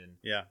technician,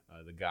 Yeah.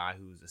 The guy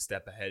who's a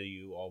step ahead of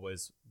you,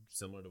 always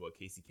similar to what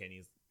Casey Kenny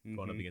is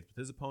going up against with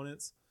his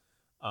opponents.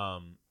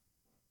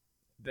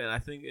 Then I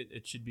think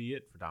it should be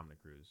it for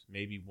Dominic Cruz.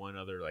 Maybe one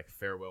other like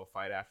farewell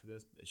fight after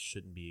this. It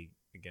shouldn't be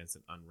against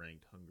an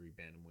unranked, hungry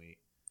bantamweight.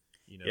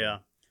 Yeah.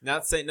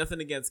 Not saying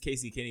nothing against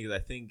Casey Kenny because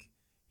I think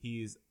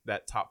he's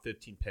that top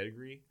 15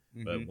 pedigree,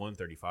 but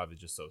 135 is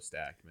just so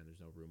stacked, man. There's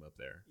no room up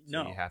there.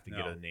 So you have to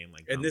get a name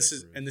like. And this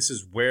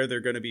is where they're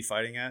going to be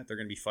fighting at. They're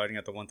going to be fighting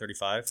at the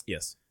 135.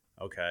 Yes.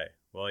 Okay.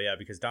 Well, yeah,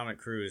 because Dominic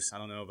Cruz, I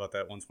don't know about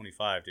that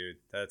 125, dude.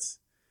 That's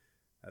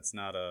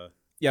not a.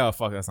 Yeah,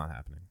 fuck, that's not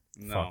happening.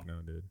 No. Fuck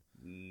no, dude.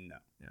 No.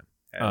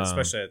 Yeah.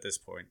 Especially at this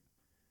point.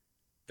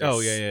 Yeah.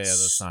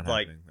 That's not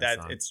like happening. that.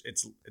 Not,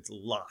 it's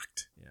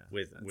locked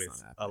with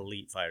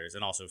elite fighters,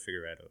 and also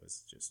Figueiredo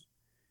is just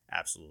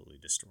absolutely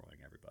destroying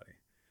everybody.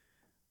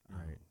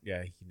 Right.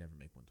 Yeah, he can never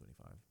make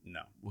 125.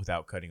 No.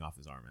 Without cutting off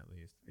his arm, at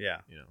least. Yeah.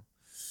 You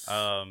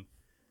know.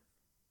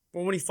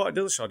 Well, when he fought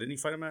Dillashaw, didn't he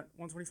fight him at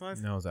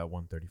 125? No, it was at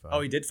 135.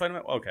 Oh, he did fight him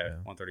at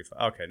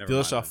 135. Okay, never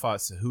mind. Dillashaw fought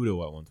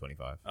Cejudo at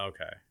 125.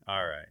 Okay.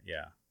 All right.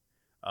 Yeah.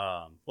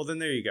 Well, then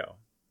there you go.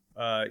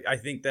 I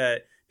think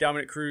that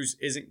Dominic Cruz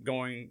isn't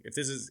going. If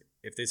this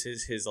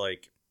is his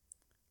like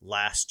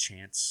last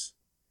chance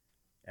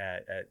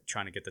at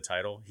trying to get the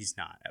title, he's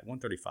not at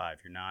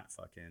 135. You're not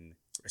fucking,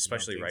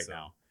 especially right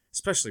now.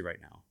 Especially right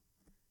now.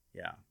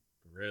 Yeah.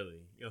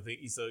 Really? You don't think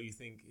so? You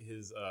think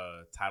his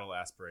title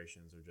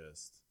aspirations are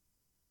just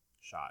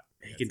shot?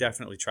 He can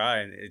definitely try,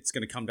 and it's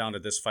going to come down to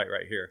this fight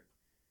right here.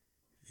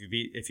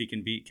 If he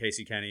can beat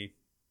Casey Kenny,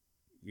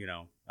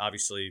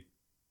 obviously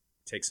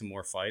take some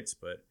more fights,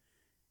 but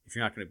if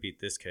you're not going to beat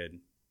this kid,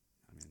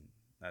 I mean,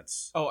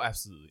 that's... Oh,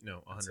 absolutely.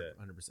 No, 100%.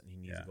 He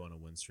needs to go on a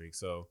win streak.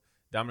 So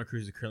Dominic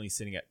Cruz is currently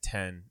sitting at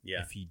 10.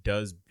 Yeah. If he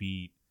does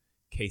beat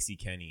Casey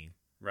Kenny...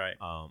 Right.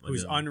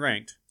 Who's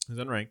unranked. Who's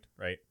unranked,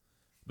 right.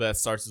 But that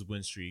starts his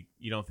win streak.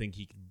 You don't think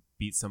he can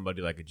beat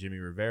somebody like a Jimmy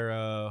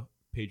Rivera,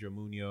 Pedro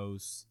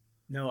Munoz?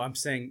 No, I'm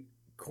saying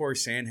Corey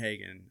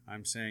Sandhagen.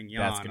 I'm saying Jan.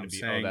 That's going to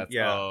be...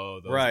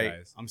 those right.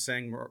 guys. I'm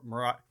saying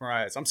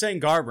Marias. I'm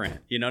saying Garbrandt.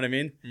 You know what I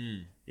mean?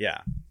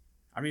 Yeah.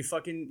 I mean,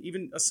 fucking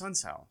even a Sun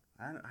Sal.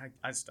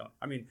 I just don't.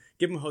 I mean,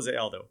 give him Jose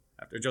Aldo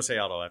after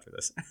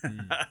this.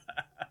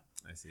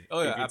 I see.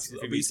 Oh yeah,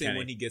 absolutely. But you saying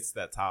when he gets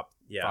that top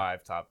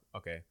 5,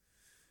 okay,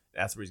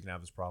 that's where he's gonna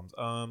have his problems.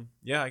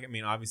 Yeah, I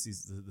mean, obviously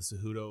the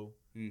Cejudo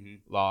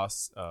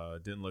loss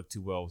didn't look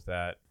too well with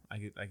that.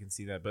 I can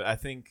see that, but I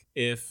think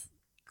if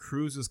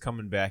Cruz is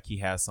coming back, he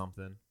has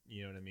something.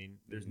 You know what I mean?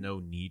 There's no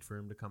need for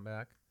him to come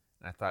back.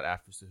 And I thought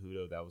after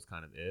Cejudo that was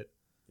kind of it.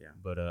 Yeah.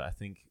 But I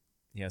think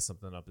he has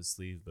something up his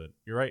sleeve. But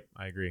you're right.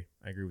 I agree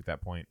with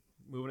that point.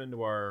 Moving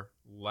into our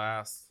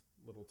last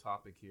little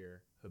topic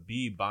here,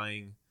 Khabib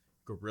buying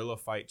Guerrilla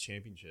Fight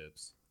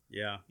Championships.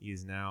 Yeah. He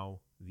is now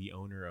the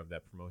owner of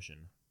that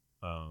promotion.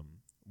 Well,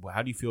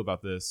 how do you feel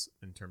about this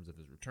in terms of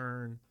his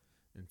return,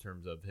 in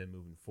terms of him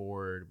moving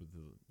forward with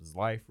his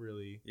life,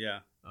 really? Yeah.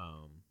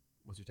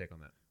 What's your take on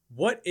that?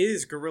 What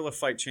is Guerrilla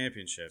Fight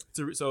Championship?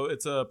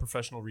 It's a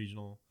professional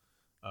regional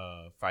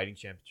fighting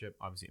championship,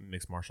 obviously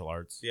mixed martial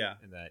arts. Yeah.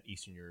 In that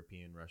Eastern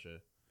European, Russia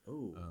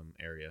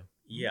area.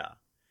 Yeah.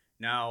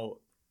 Now,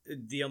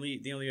 the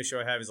only issue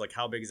I have is like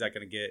how big is that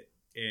going to get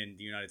in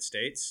the United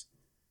States?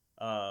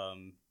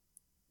 And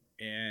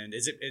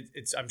is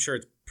it's I'm sure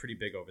it's pretty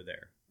big over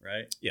there,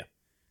 right? Yeah.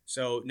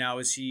 So now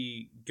is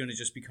he going to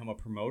just become a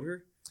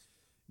promoter?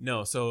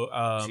 No, so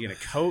is he going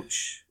to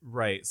coach?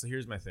 Right. So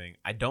here's my thing.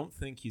 I don't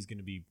think he's going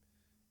to be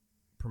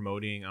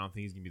promoting. I don't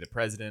think he's going to be the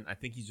president. I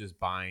think he's just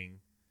buying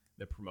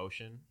the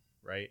promotion,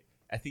 right?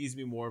 I think he's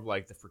going to be more of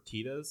like the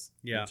Fertitas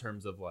in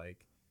terms of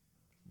like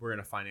we're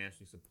going to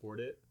financially support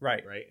it,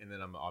 right? And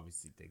then I'm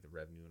obviously take the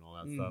revenue and all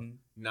that stuff.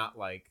 Not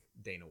like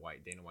Dana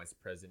White. Dana White's the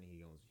president.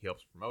 He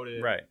helps promote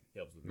it. Right. He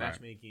helps with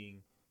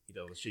matchmaking. He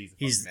does the shit.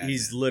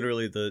 He's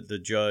literally the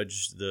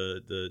judge,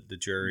 the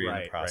jury,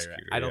 and the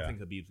prosecutor. Right. I don't think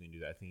Khabib's gonna do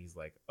that. I think he's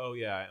like, oh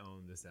yeah, I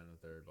own this and the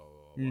third, blah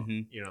blah blah.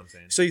 You know what I'm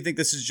saying? So you think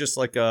this is just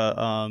like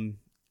a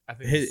I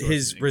think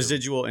his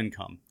residual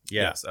income?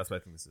 Yeah. Yes, that's what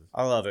I think this is.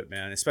 I love it,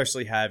 man.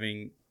 Especially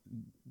having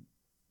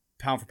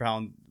pound for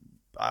pound,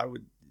 I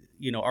would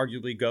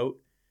arguably GOAT.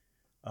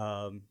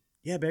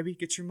 Yeah, baby,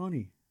 get your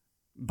money.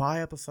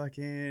 Buy up a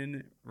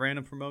fucking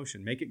random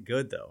promotion. Make it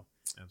good though.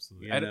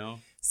 Absolutely.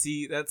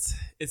 See,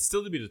 it's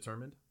still to be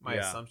determined. My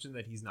assumption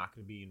that he's not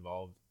going to be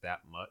involved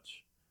that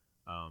much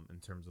in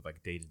terms of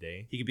like day to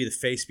day. He could be the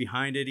face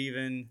behind it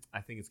even.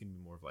 I think it's going to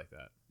be more of like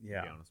that.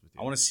 Yeah. To be honest with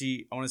you. I want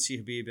to see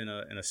Khabib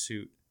in a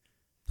suit.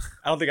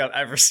 I don't think I've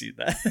ever seen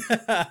that.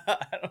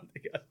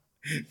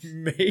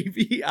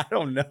 Maybe, I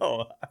don't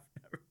know.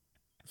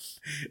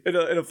 In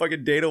a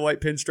fucking Dana White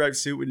pinstripe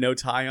suit with no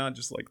tie on,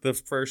 just like the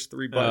first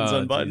 3 buttons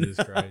unbuttoned.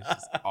 Jesus Christ.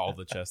 Just all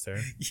the chest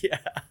hair. Yeah.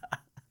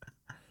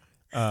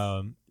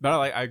 But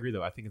I agree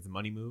though. I think it's a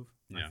money move.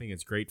 Yeah. I think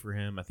it's great for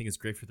him. I think it's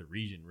great for the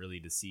region really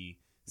to see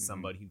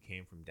somebody who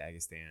came from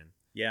Dagestan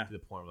to the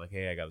point where like,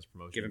 hey, I got this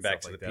promotion. Giving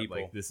back to the people.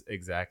 Like this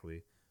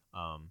exactly.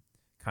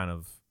 Kind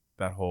of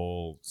that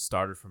whole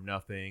started from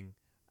nothing.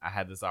 I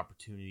had this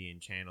opportunity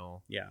and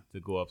channel to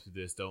go up through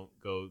this. Don't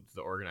go to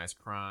the organized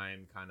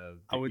crime kind of,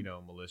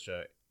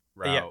 militia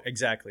route. Yeah,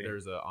 exactly.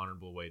 There's an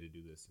honorable way to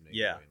do this to make it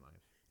in life.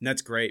 And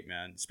that's great,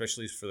 man,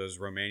 especially for those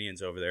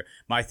Romanians over there.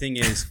 My thing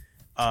is,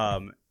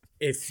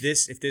 if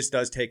this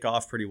does take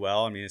off pretty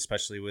well, I mean,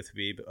 especially with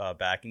Khabib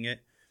backing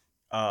it,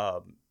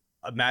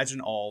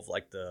 imagine all of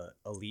like the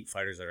elite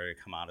fighters that are going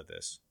to come out of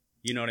this.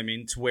 You know what I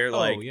mean? To where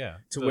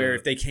where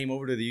if they came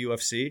over to the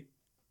UFC,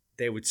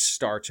 they would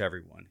starch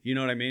everyone. You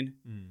know what I mean?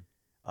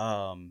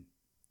 I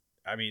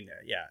mean,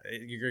 yeah,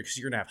 you're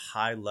going to have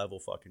high level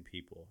fucking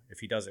people if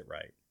he does it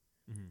right.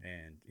 Mm-hmm.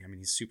 And I mean,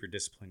 he's a super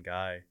disciplined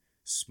guy,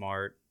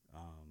 smart.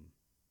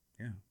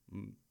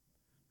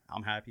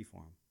 I'm happy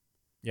for him.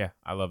 Yeah,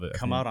 I love it.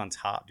 Come out on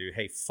top, dude.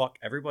 Hey, fuck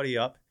everybody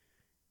up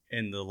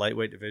in the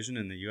lightweight division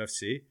in the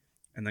UFC,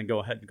 and then go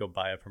ahead and go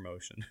buy a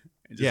promotion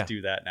and just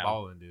do that now.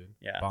 Balling, dude.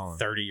 Yeah, Ballin'.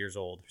 30 years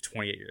old,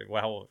 28 years.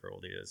 Well, how old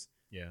he is?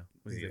 Yeah,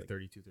 was he like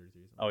 32,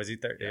 33? Oh, is he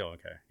 30? Yeah. Oh,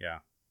 okay. Yeah.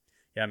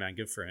 Yeah, man.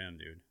 Good for him,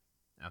 dude.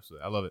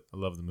 Absolutely. I love it. I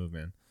love the move,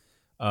 man.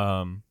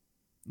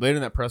 Later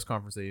in that press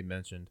conference, they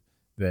mentioned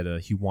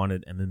that he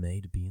wanted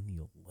MMA to be in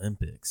the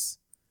Olympics.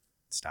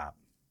 Stop.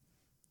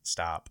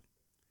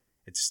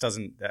 It just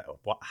doesn't.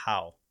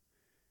 How?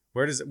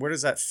 Where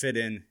does that fit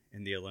in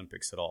the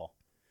Olympics at all?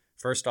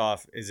 First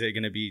off, is it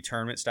going to be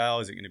tournament style?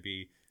 Is it going to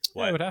be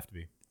what? Yeah, it would have to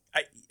be.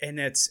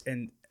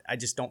 And I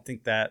just don't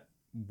think that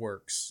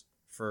works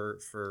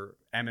for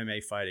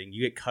MMA fighting.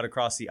 You get cut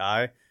across the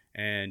eye,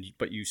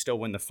 but you still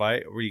win the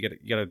fight, or you got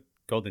to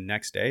go the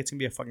next day. It's gonna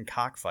be a fucking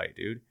cockfight,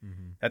 dude.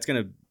 Mm-hmm. That's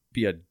gonna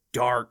be a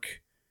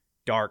dark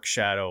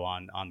shadow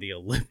on the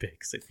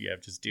Olympics if you have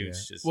just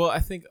dudes just. Well, I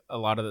think a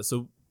lot of that.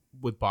 So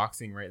with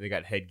boxing, right? They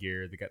got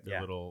headgear. They got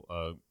their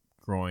little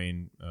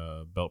groin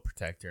belt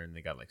protector, and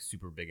they got like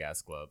super big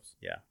ass gloves.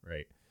 Yeah.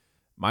 Right.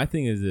 My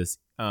thing is this: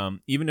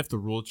 even if the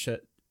rule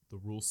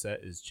set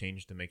is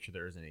changed to make sure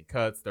there isn't any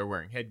cuts, they're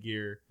wearing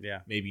headgear. Yeah.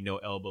 Maybe no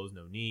elbows,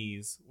 no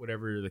knees,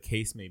 whatever the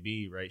case may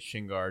be. Right.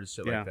 Shin guards,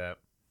 shit like that.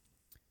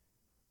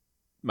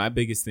 My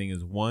biggest thing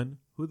is Conor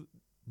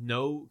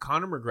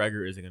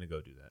McGregor isn't going to go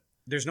do that.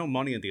 There's no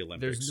money in the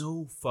Olympics. There's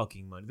no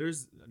fucking money.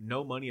 There's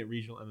no money at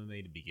regional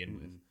MMA to begin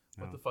with.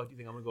 What the fuck do you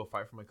think I'm going to go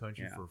fight for my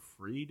country for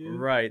free, dude?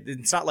 Right.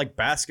 It's not like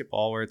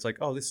basketball where it's like,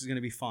 oh, this is going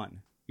to be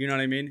fun. You know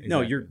what I mean? Exactly.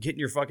 No, you're getting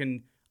your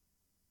fucking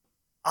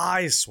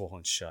eyes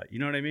swollen shut. You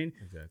know what I mean?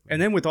 Exactly.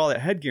 And then with all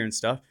that headgear and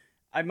stuff,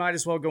 I might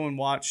as well go and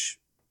watch,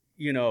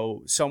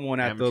 someone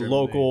at the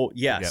local. MMA.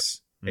 Yes, yep.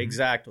 Mm-hmm.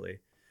 Exactly.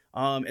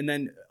 And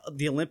then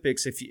the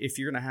Olympics, if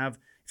you're gonna have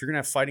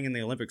fighting in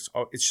the Olympics,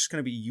 it's just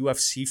gonna be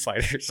UFC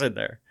fighters in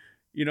there.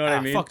 You know what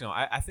I mean? Fuck no.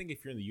 I think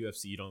if you're in the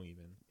UFC, you don't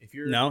even.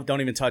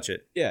 Don't even touch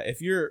it. Yeah,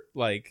 if you're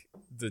like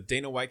the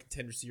Dana White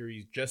Contender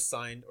Series just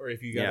signed, or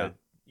if you got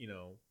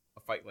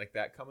a fight like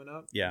that coming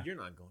up, you're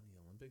not going to the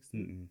Olympics.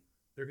 Dude.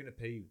 They're gonna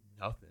pay you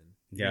nothing.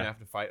 You're gonna have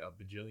to fight a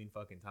bajillion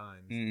fucking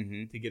times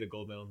to get a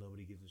gold medal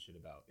nobody gives a shit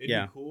about. It'd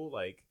be cool,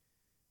 like,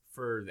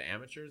 for the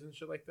amateurs and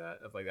shit like that.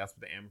 If like that's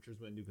what the amateurs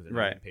wouldn't do because they're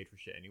not getting paid for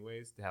shit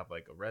anyways. To have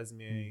like a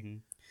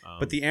resume.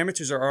 But the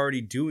amateurs are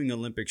already doing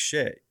Olympic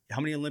shit.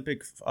 How many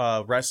Olympic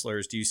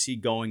wrestlers do you see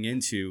going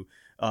into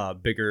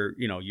bigger,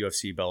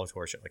 UFC,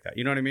 Bellator, shit like that?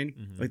 You know what I mean?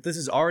 Mm-hmm. Like, this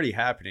is already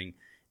happening.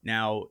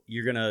 Now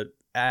you're gonna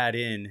add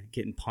in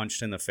getting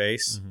punched in the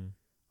face,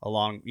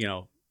 along,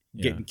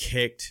 getting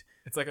kicked.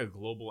 It's like a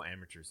global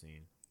amateur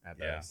scene at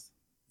best.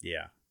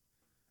 Yeah.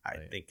 I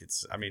think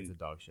it's. I mean, it's a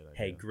dog shit idea.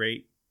 Hey,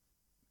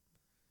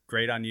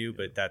 great on you,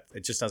 but that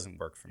it just doesn't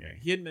work for me.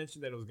 He had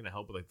mentioned that it was going to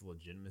help with like the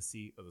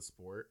legitimacy of the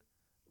sport.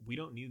 We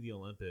don't need the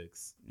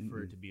Olympics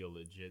for it to be a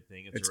legit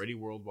thing. It's already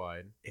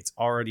worldwide. It's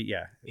already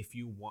If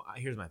you want,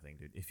 here's my thing,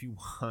 dude. If you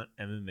want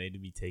MMA to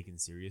be taken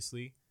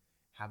seriously,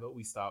 how about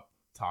we stop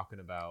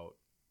talking about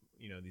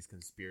these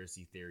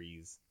conspiracy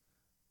theories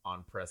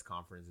on press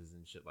conferences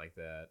and shit like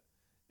that,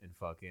 and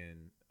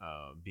fucking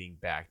being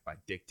backed by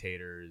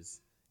dictators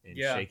and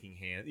shaking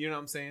hands. You know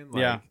what I'm saying?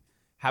 Like,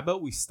 how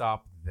about we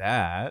stop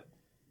that?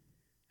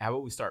 How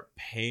about we start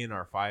paying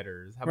our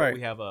fighters? How about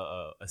we have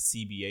a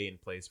CBA in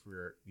place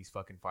for these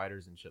fucking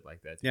fighters and shit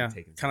like that to be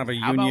taken kind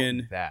seriously? of a union.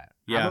 How about that?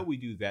 How about we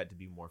do that to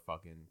be more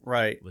fucking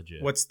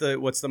legit? What's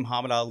the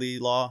Muhammad Ali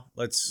law?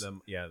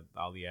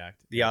 Ali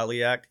Act. The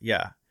Ali Act.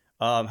 Yeah.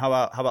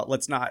 How about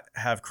let's not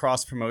have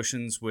cross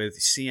promotions with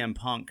CM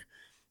Punk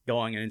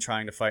going in and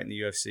trying to fight in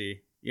the UFC.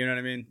 You know what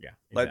I mean? Yeah.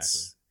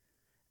 Exactly.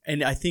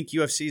 And I think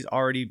UFC is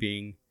already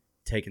being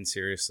taken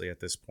seriously at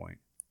this point,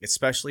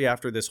 especially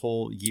after this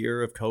whole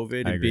year of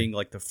COVID and being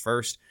like the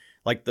first,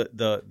 like the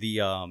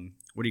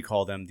what do you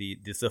call them? The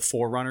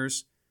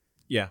forerunners.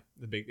 Yeah,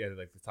 like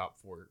the top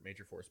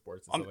major four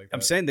sports and stuff like that.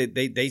 I'm saying that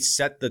they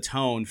set the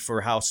tone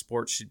for how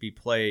sports should be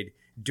played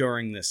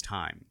during this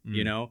time.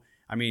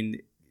 I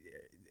mean,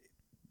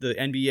 the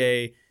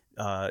NBA,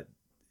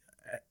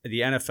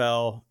 the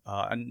NFL,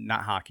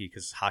 not hockey,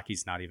 because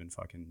hockey's not even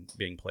fucking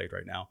being played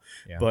right now.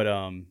 Yeah. But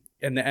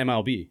and the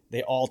MLB,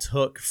 they all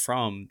took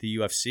from the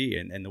UFC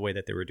and the way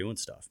that they were doing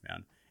stuff,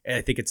 man. And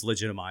I think it's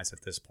legitimized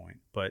at this point.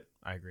 But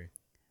I agree.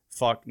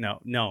 Fuck no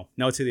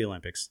to the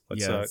Olympics.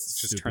 Let's it's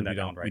just stupid. turn that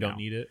down right now. We don't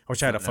need it. I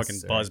wish I had a It's not fucking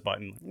necessary. buzz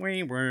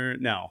button.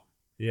 No.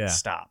 Yeah.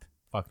 Stop.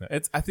 Fuck no.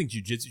 I think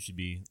jiu-jitsu should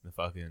be the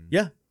fucking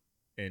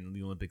in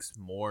the Olympics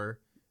more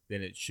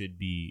than it should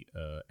be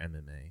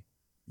MMA.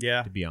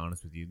 Yeah. To be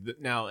honest with you,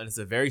 now, and it's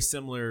a very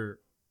similar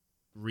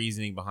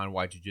reasoning behind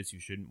why jiu-jitsu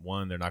shouldn't.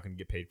 One, they're not going to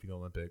get paid for the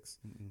Olympics.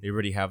 They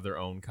already have their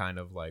own kind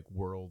of like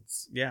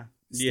worlds.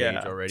 Stage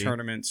already.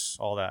 Tournaments,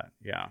 all that.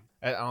 Yeah.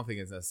 I don't think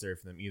it's necessary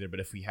for them either. But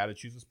if we had to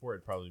choose a sport,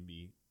 it'd probably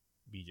be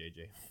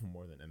BJJ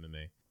more than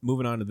MMA.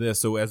 Moving on to this.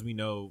 So as we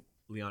know,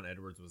 Leon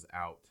Edwards was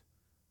out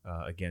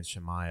against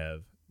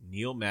Chimaev.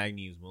 Neil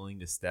Magny is willing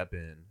to step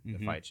in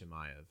to fight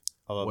Chimaev.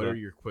 What are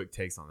your quick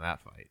takes on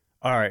that fight?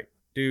 All right,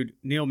 dude.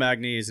 Neil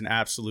Magny is an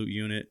absolute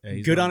unit.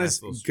 Yeah, good on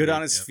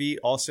his feet.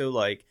 Also,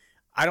 like,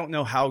 I don't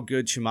know how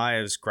good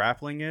Chimaev's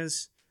grappling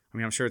is. I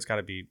mean, I'm sure it's got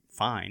to be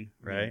fine,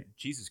 right?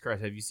 Jesus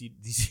Christ, do you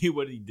see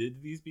what he did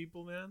to these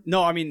people, man?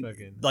 No, I mean,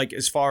 like,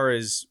 as far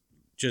as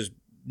just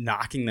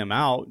knocking them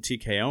out,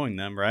 TKOing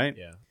them, right?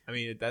 Yeah. I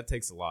mean, that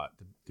takes a lot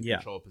to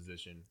control a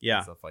position.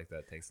 Yeah. Stuff like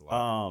that takes a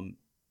lot.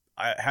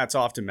 Hats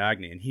off to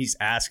Magny, and he's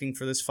asking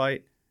for this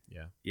fight.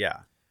 Yeah.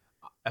 Yeah.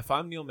 If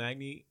I'm Neil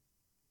Magny,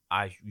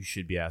 you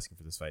should be asking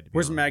for this fight.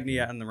 Where's Magny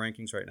at in the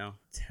rankings right now?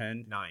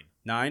 10?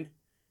 9.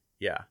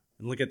 Yeah.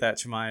 And look at that,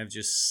 Chimaev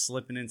just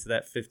slipping into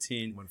that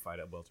 15. One fight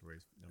at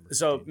welterweight.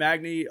 So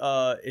Magny,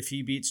 if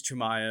he beats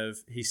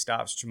Chimaev, he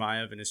stops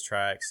Chimaev in his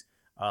tracks.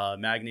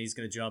 Magny's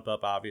going to jump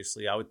up,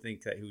 obviously. I would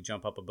think that he would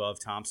jump up above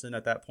Thompson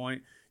at that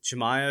point.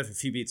 Chimaev, if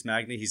he beats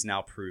Magny, he's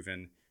now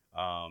proven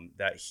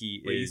that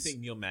he is. You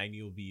think Neil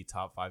Magny will be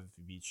top 5 if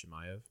he beats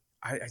Chimaev?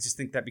 I just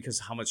think that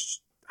because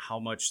how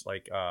much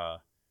like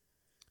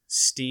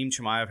steam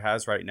Chimaev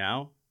has right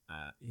now.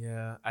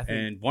 Yeah, I think.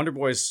 And Wonder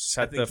Boy's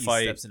set the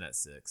fight. He steps in at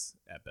 6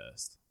 at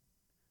best.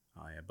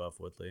 Oh yeah, above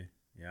Woodley.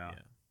 Yeah.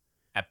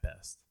 At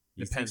best.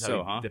 Depends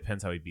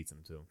how he beats him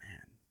too.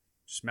 Man,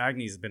 just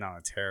Magny's been on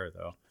a tear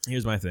though.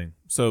 Here's my thing.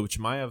 So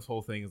Chimaev's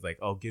whole thing is like,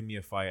 oh, give me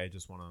a fight. I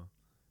just want to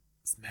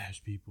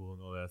smash people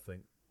and all that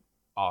thing.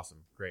 Awesome,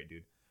 great,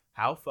 dude.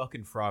 How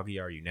fucking froggy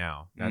are you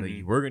now? Now that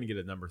you were going to get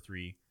a number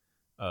 3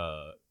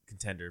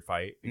 contender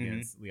fight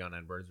against Leon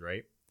Edwards,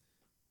 right?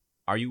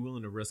 Are you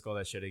willing to risk all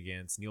that shit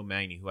against Neil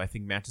Magny, who I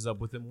think matches up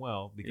with him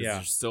well because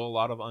there's still a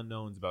lot of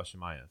unknowns about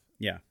Chimaev.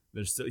 Yeah.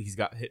 He's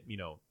got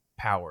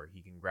power.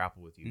 He can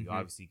grapple with you.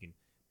 Obviously, he can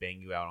bang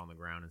you out on the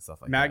ground and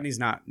stuff like Magny's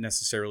that. Not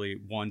necessarily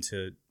one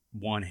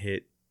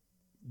hit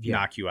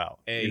knock you out.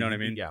 You know what I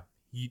mean? Yeah.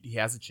 He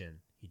has a chin.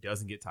 He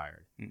doesn't get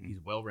tired.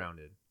 He's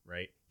well-rounded,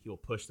 right? He'll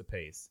push the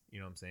pace. You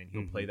know what I'm saying?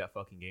 He'll play that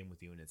fucking game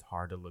with you, and it's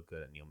hard to look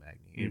good at Neil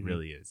Magny. It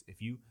really is.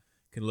 If you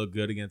can look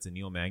good against a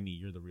Neil Magny,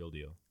 you're the real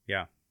deal.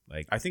 Yeah.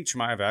 Like, I think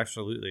Chimaev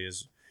absolutely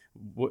is.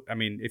 I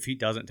mean, if he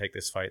doesn't take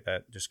this fight,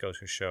 that just goes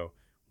to show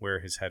where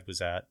his head was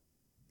at,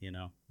 you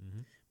know.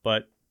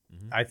 But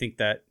I think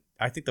the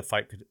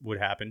fight would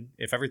happen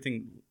if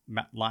everything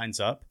lines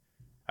up.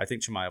 I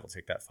think Chimaev will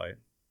take that fight.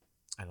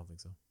 I don't think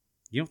so.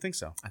 You don't think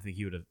so? I think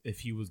he would have. If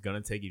he was gonna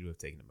take it, he would have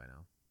taken it by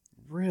now.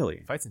 Really?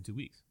 The fight's in 2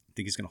 weeks. I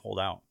think he's gonna hold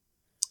out.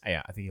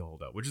 Yeah, I think he'll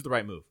hold out, which is the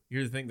right move.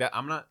 Here's the thing that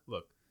I'm not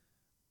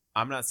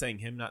saying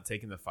him not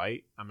taking the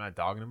fight. I'm not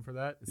dogging him for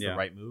that. It's the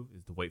right move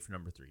is to wait for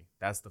number 3.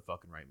 That's the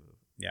fucking right move.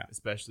 Yeah.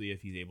 Especially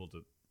if he's able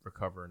to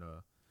recover in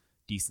a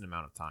decent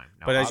amount of time.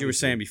 Now, but as you were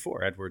saying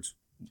before, Edwards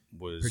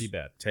was pretty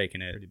bad.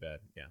 Taking it. Pretty bad.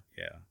 Yeah.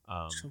 Yeah.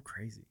 So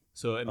crazy.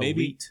 So it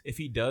maybe if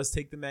he does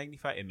take the Magny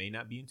fight, it may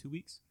not be in 2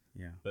 weeks.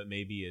 Yeah. But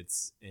maybe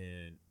it's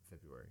in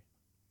February.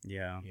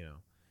 Yeah. You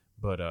know.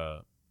 But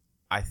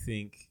I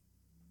think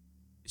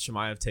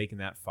Chimaev taking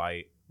that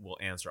fight will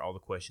answer all the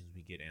questions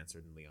we get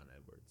answered in Leon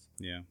Edwards.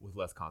 Yeah. With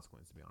less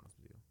consequence, to be honest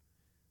with you.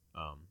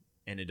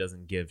 And it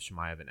doesn't give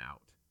Chimaev an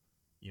out.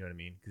 You know what I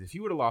mean? Because if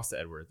you would have lost to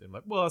Edwards, and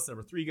like, well, that's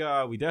number 3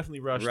 guy. We definitely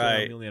rushed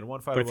him. We only had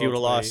 1 fight. But if you would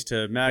have lost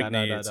to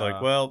Magny, it's like,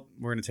 well,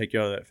 we're going to take you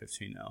out of that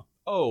 15 now.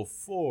 Oh,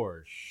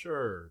 for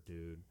sure,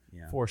 dude.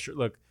 Yeah. For sure.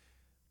 Look,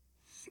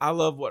 I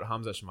love what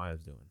Khamzat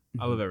Chimaev's doing.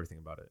 I love everything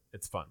about it.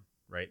 It's fun,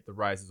 right? The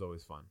rise is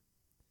always fun.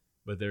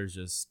 But there's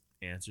just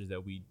answers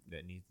that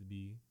need to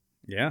be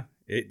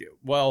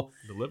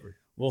delivered.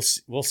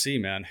 We'll see,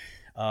 man.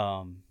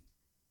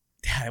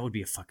 That would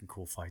be a fucking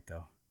cool fight,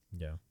 though.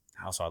 Yeah.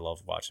 Also, I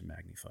love watching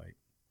Magny fight.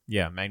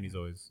 Yeah, Magny's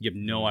always. You have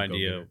no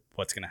idea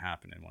what's going to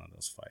happen in one of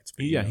those fights.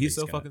 But he's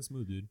so fucking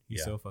smooth, dude.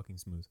 He's so fucking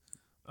smooth.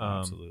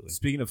 Absolutely.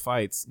 Speaking of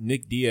fights,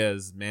 Nick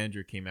Diaz's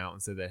manager came out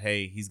and said that,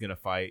 hey, he's going to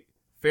fight.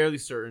 Fairly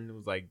certain. It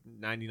was like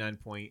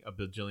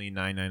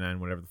 99.999,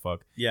 whatever the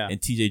fuck. Yeah.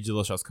 And TJ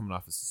Dillashaw's coming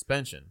off a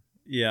suspension.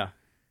 Yeah.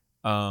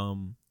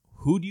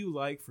 Who do you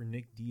like for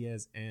Nick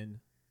Diaz and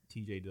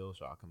TJ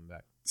Dillashaw coming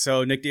back?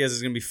 So Nick Diaz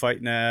is going to be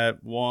fighting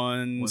at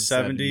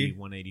 170,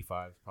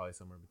 185, probably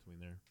somewhere between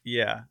there.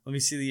 Yeah. Let me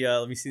see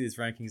these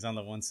rankings on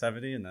the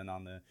 170 and then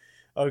on the.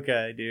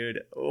 Okay,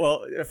 dude.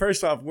 Well,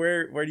 first off,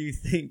 where do you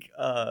think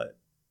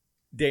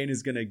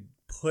Dana's going to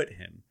put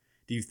him?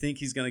 Do you think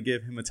he's going to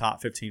give him a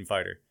top 15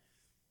 fighter?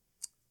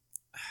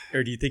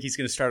 Or do you think he's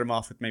going to start him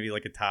off with maybe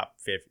like a top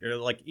 50 or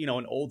like,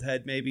 an old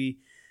head maybe?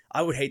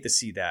 I would hate to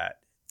see that.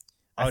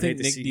 I think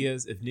Nick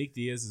Diaz. If Nick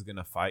Diaz is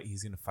gonna fight,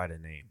 he's gonna fight a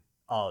name.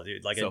 Oh,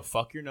 dude,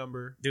 fuck your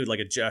number, dude. Like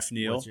a Jeff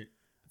Neal.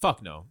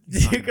 Fuck no.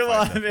 Come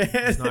on, man.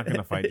 He's not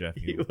gonna fight Jeff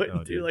Neal. He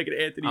wouldn't do like an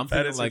Anthony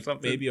Pettis or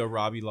something. Maybe a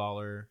Robbie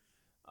Lawler.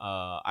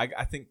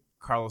 I think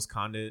Carlos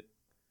Condit.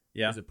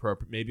 Yeah. Is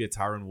appropriate. Maybe a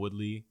Tyron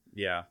Woodley.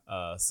 Yeah.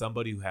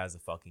 Somebody who has a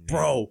fucking name.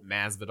 Bro.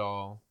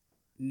 Masvidal.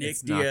 Nick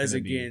Diaz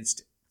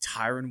against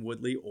Tyron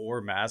Woodley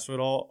or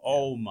Masvidal.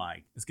 Oh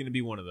my. It's gonna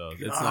be one of those.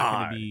 God. It's not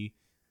gonna be,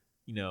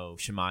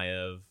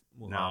 Shemaev,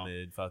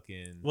 Muhammad,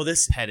 fucking. Well,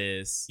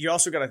 Pettis. You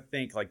also got to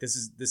think like this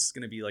is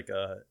gonna be like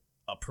a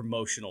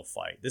promotional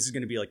fight. This is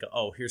gonna be like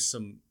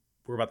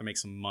we're about to make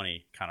some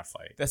money kind of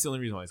fight. That's the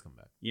only reason why he's come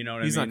back. You know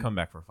what he's I mean? He's not come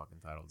back for a fucking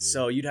title, dude.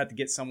 So you'd have to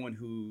get someone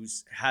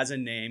has a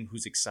name,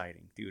 who's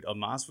exciting, dude. A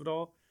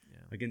Masvidal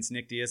against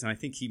Nick Diaz, and I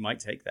think he might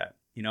take that.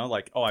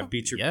 I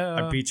beat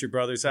your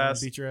brother's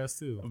ass. I beat your ass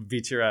too. I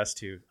beat your ass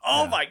too.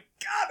 Oh my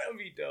god, that would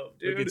be dope,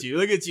 dude.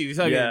 Look at you.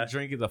 You're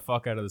drinking the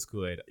fuck out of this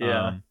Kool-Aid.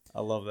 Yeah,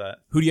 I love that.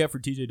 Who do you have for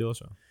TJ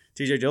Dillashaw?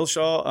 TJ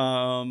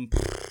Dillashaw,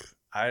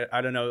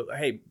 I don't know.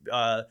 Hey,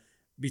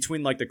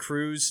 between like the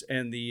Cruz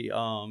and the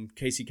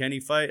Casey Kenny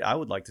fight, I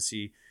would like to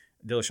see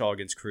Dillashaw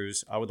against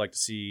Cruz. I would like to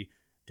see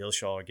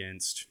Dillashaw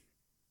against,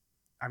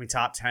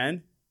 top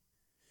 10.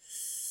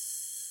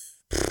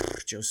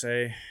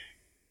 Jose,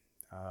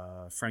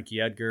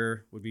 Frankie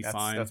Edgar would be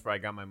fine. That's where I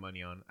got my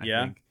money on. I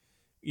think,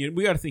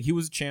 we got to think he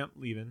was a champ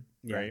leaving,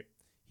 right?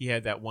 He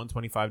had that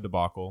 125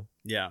 debacle.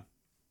 Yeah.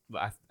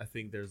 I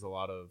think there's a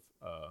lot of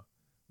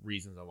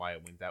reasons on why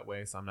it went that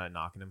way, so I'm not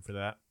knocking him for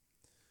that.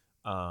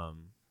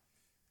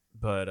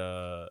 But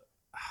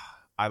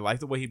I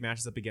like the way he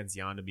matches up against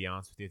Jan, to be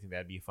honest with you. I think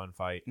that'd be a fun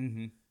fight.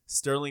 Mm-hmm.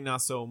 Sterling,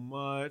 not so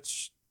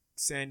much.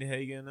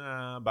 Sandhagen,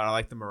 but I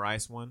like the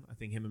Moraes one. I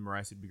think him and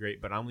Moraes would be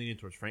great, but I'm leaning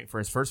towards Frank. For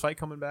his first fight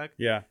coming back,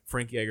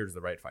 Frankie Edgar is the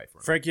right fight for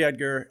him. Frankie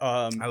Edgar,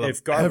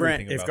 if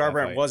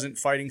Garbrandt wasn't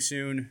fighting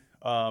soon,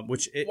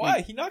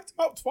 why? He knocked him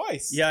out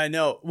twice. Yeah, I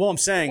know. Well, I'm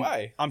saying,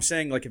 why? I'm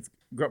saying like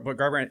but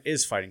Garbrandt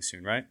is fighting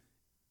soon, right?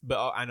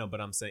 But I know, but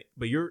I'm saying,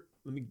 I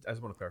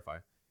just want to clarify.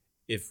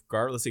 If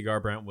let's say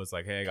Garbrandt was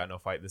like, hey, I got no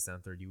fight this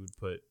and third, you would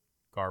put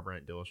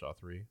Garbrandt Dillashaw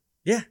 3.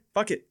 Yeah,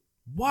 fuck it.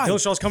 Why?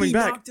 Dillashaw's coming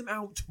back. He knocked him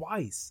out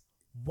twice.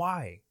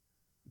 Why?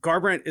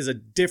 Garbrandt is a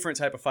different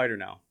type of fighter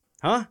now.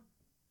 Huh?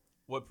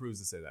 What proves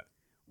to say that?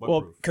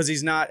 Because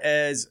he's not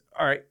as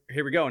all right.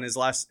 Here we go. In his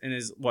last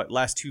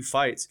two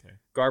fights,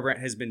 Garbrandt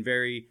has been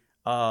very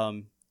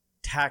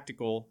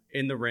tactical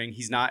in the ring.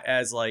 He's not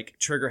as like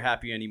trigger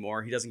happy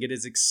anymore. He doesn't get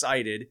as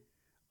excited.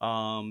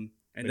 And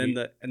then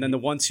the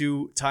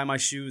 1-2 tie my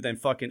shoe, then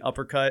fucking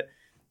uppercut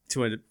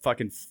to a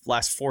fucking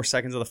last 4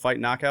 seconds of the fight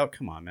knockout.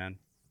 Come on, man.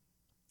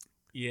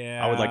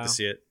 Yeah, I would like to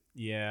see it.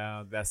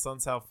 Yeah, that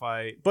Sun South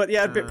fight. But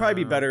yeah, it'd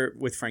probably be better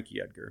with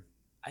Frankie Edgar.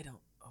 I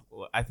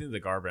think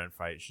the Garbrandt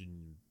fight shouldn't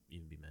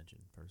even be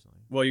mentioned, personally.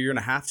 Well, you're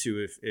gonna have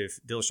to if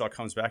Dillashaw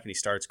comes back and he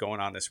starts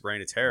going on this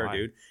reign of terror,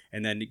 dude.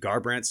 And then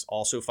Garbrandt's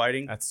also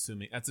fighting. That's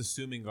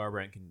assuming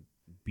Garbrandt can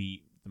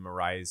beat the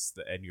Moraes,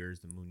 the Edgars,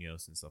 the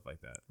Munoz, and stuff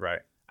like that.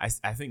 Right. I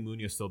think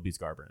Munoz still beats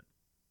Garbrandt,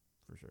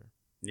 for sure.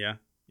 Yeah.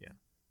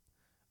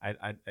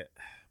 I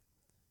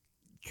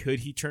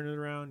could he turn it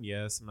around?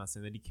 Yes. I'm not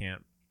saying that he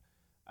can't.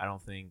 I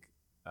don't think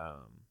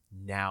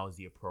now is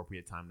the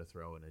appropriate time to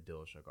throw in a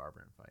Dillashaw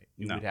Garbrandt fight.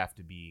 It would have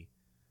to be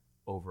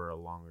over a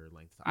longer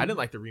length. I didn't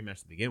like the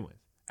rematch to begin with.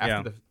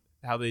 After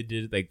how they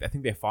did, like I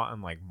think they fought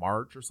in like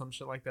March or some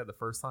shit like that the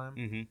first time,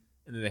 and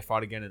then they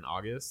fought again in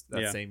August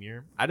that same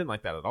year. I didn't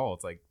like that at all.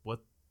 It's like what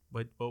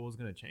was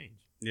going to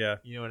change? Yeah,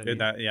 you know what I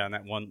mean. And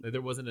that one,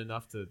 there wasn't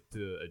enough to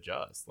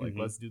adjust. Like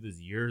let's do this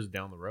years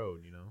down the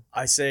road.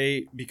 I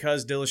say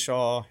because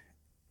Dillashaw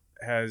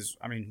has,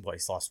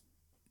 he's lost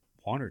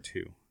 1 or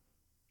 2.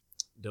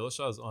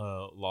 Dillashaw's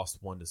lost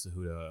 1 to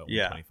Cejudo at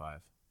 125.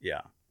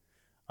 Yeah.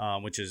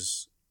 Which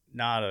is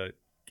not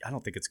I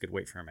don't think it's a good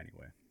weight for him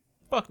anyway.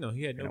 Fuck no,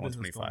 he had no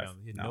business going down.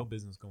 He had no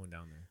business going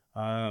down there.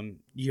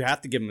 You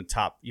have to give him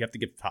top 5,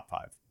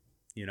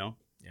 Yeah,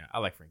 I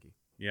like Frankie.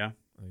 Yeah.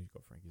 I think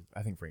go Frankie.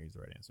 I think Frankie's the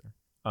right answer.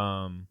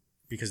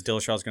 Because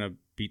Dillashaw's going to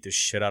beat the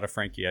shit out of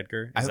Frankie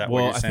Edgar? Is that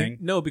what you're saying?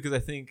 No, because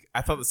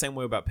I thought the same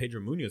way about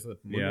Pedro Munoz.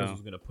 That Munoz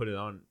was going to put it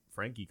on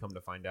Frankie, come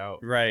to find out.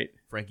 Right.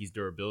 Frankie's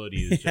durability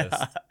is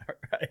just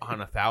on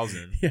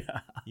 1,000. Yeah.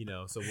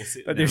 So we'll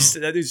see. But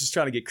that dude's just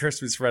trying to get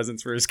Christmas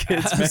presents for his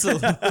kids.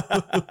 Absolutely.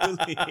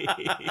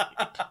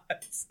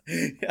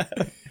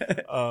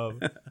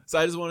 So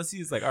I just want to see,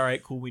 it's like, all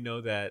right, cool. We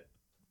know that,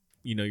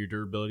 your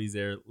durability's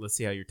there. Let's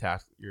see how your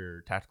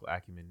tactical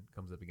acumen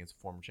comes up against a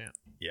former champ.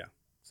 Yeah.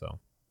 So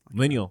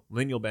lineal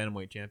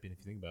bantamweight champion, if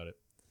you think about it.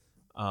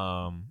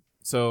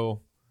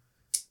 So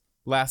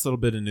last little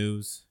bit of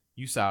news.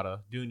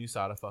 USADA doing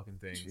USADA fucking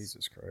things.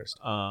 Jesus Christ.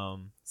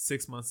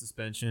 6 month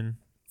suspension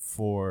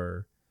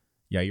for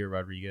Yair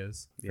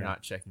Rodriguez for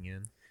not checking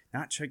in.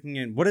 Not checking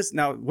in. What's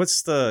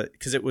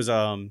because it was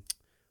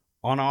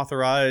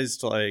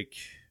unauthorized, like,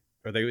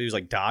 or they was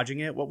like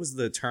dodging it. What was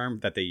the term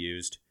that they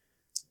used?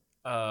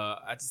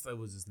 I just thought it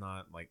was just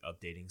not like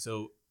updating.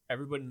 So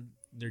everybody,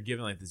 they're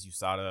giving like this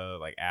USADA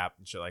like app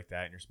and shit like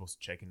that, and you're supposed to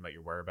check in about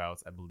your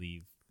whereabouts, I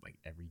believe, like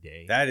every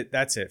day.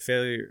 That's it.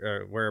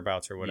 Failure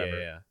whereabouts or whatever.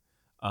 Yeah.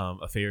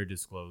 A failure to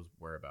disclose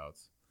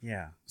whereabouts.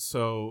 Yeah.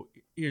 So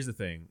here's the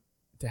thing: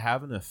 to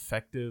have an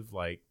effective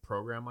like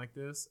program like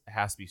this, it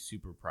has to be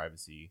super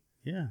privacy.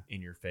 Yeah.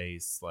 In your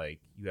face,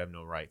 like you have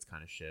no rights,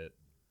 kind of shit.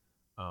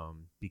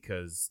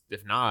 Because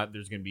if not,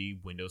 there's gonna be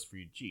windows for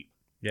you to cheat.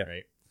 Yeah.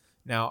 Right.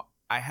 Now,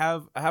 I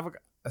have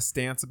a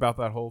stance about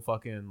that whole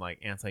fucking like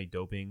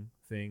anti-doping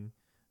thing.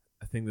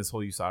 I think this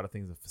whole USADA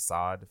thing is a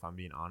facade, if I'm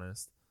being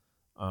honest.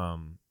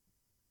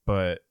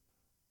 But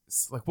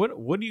like,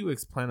 what do you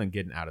plan on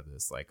getting out of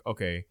this? Like,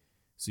 okay,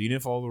 so you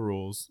didn't follow the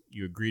rules.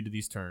 You agreed to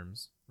these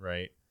terms,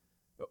 right?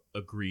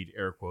 Agreed,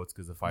 air quotes,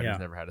 because the fighters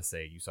never had to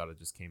say it. USADA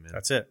just came in.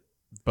 That's it.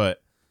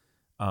 But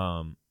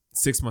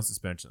 6 months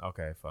suspension.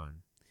 Okay, fine.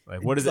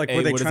 Like, what is like? it?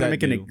 Were they trying to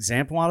make an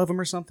example out of him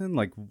or something?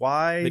 Like,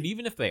 why? But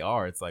even if they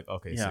are, it's like,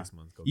 okay, 6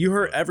 months. You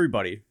hurt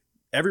everybody.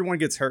 Everyone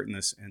gets hurt in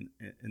this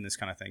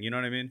kind of thing. You know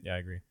what I mean? Yeah, I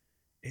agree.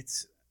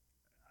 It's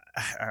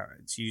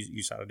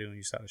USADA doing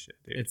USADA shit,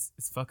 dude. It's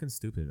fucking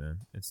stupid, man.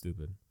 It's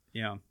stupid.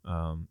 Yeah.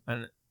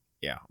 And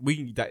yeah, we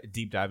can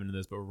deep dive into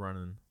this, but we're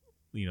running,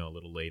 a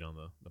little late on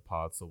the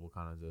pod, so we'll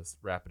kind of just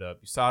wrap it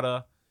up.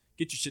 USADA,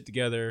 get your shit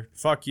together.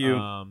 Fuck you.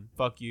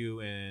 Fuck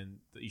you, and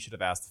you should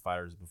have asked the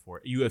fighters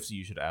before. UFC,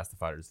 you should have asked the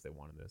fighters if they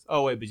wanted this.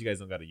 Oh, wait, but you guys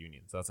don't got a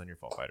union, so that's on your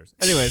fault, fighters.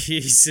 Anyways.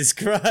 Jesus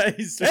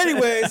Christ.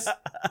 Anyways,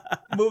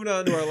 moving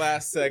on to our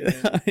last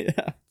segment.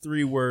 Yeah.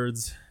 3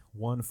 words,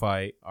 1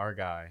 fight. Our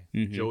guy,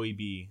 Joey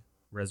B,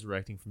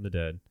 resurrecting from the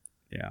dead.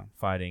 Yeah.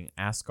 Fighting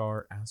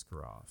Askar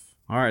Askarov.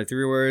 All right,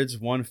 3 words,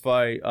 1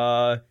 fight.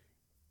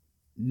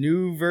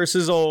 New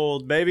versus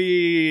old,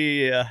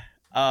 baby. Dude,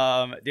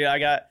 I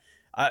got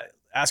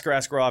Askar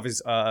Askarov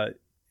is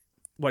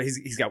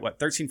he's got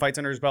 13 fights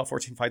under his belt,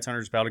 14 fights under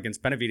his belt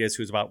against Benavidez,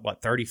 who's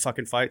about 30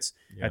 fucking fights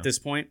at this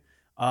point.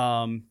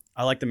 I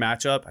like the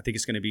matchup. I think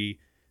it's going to be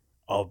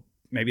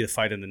maybe the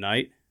fight of the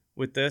night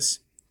with this.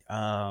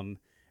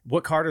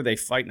 What card are they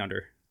fighting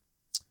under?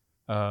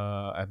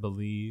 I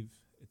believe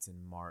it's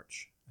in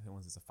March. I think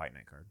it's a fight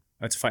night card.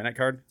 That's a fight night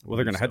card? Well,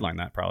 they're going to headline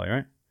that probably,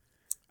 right?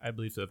 I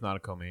believe so. If not a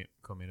co-main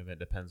event,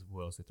 depends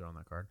who else they throw on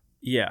that card.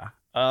 Yeah.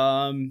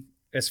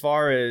 As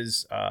far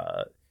as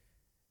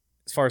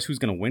who's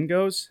going to win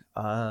goes,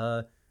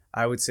 I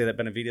would say that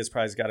Benavidez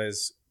probably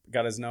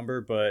got his number,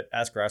 but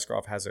Askar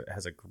Askarov has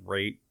a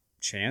great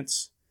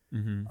chance.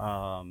 Mm-hmm.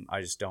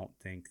 I just don't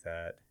think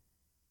that.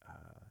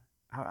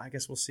 I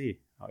guess we'll see.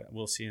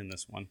 We'll see in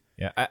this one.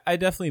 Yeah, I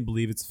definitely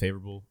believe it's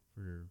favorable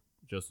for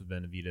Joseph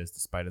Benavidez,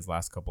 despite his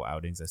last couple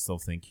outings. I still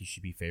think he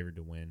should be favored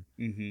to win.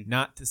 Mm-hmm.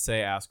 Not to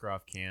say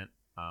Askarov can't.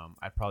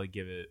 I'd probably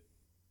give it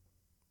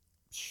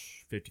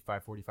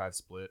 55-45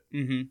 split,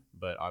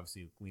 but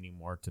obviously leaning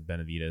more to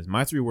Benavidez.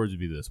 My 3 words would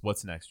be this: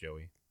 what's next,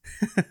 Joey?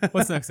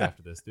 What's next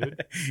after this,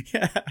 dude?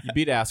 Yeah, you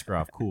beat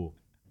Askarov, cool.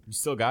 You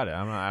still got it.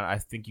 I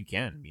think you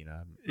can.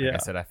 I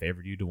said, I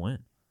favored you to win.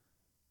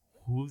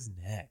 Who's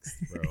next,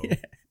 bro? Yeah.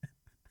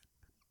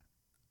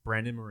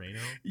 Brandon Moreno?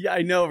 Yeah,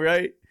 I know,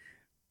 right?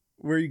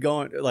 Where are you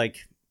going?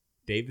 Like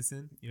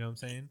Davison, you know what I'm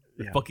saying?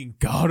 The Yeah. fucking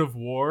god of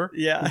war.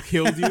 Yeah. Who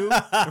killed you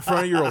in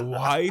front of your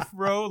wife,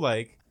 bro?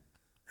 Like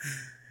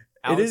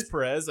Alex is-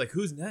 Perez. Like,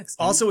 who's next?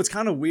 Dude? Also, it's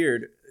kind of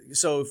weird.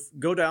 So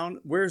go down.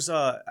 Where's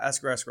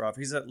Askar Askarov?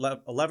 He's at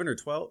 11 or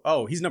 12.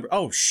 Oh, he's number.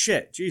 Oh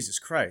shit! Jesus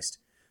Christ.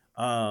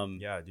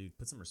 Yeah, dude,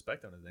 put some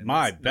respect on his name.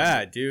 My That's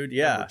bad, dude.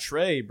 Yeah. number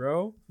Trey,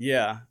 bro.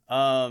 Yeah.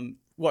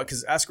 What?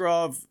 Because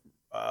Askarov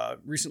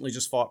recently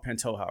just fought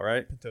Pantoja,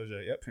 right?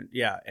 Pantoja, yep.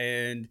 Yeah,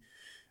 and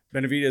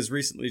Benavidez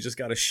recently just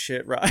got a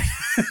shit ride.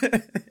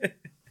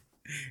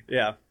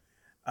 Yeah.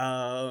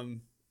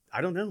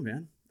 I don't know,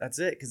 man. That's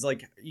it. Because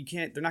like you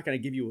can't. They're not going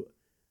to give you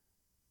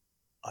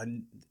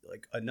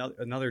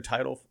another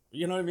title.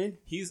 You know what I mean?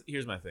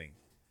 Here's my thing.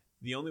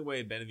 The only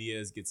way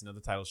Benavidez gets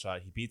another title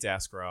shot, he beats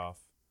Askarov.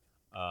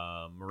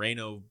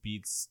 Moreno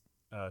beats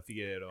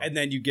Figueiredo. And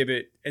then you give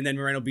it, and then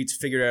Moreno beats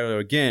Figueiredo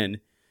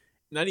again.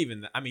 Not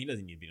even. He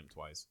doesn't need to beat him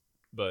twice.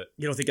 But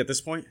You don't think at this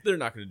point? they're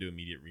not going to do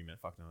immediate rematch.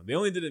 Fuck no. They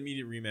only did an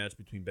immediate rematch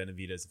between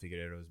Benavidez and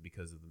Figueiredo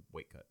because of the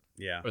weight cut.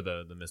 Yeah. Or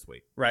the missed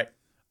weight. Right.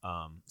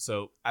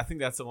 So I think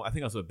that's what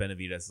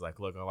Benavidez is like.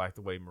 Look, I like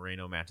the way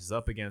Moreno matches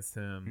up against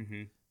him.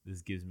 Mm-hmm.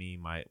 This gives me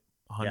my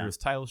 100th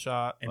title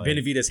shot. And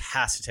Benavidez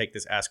has to take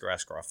this Askar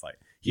Askarov fight.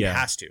 He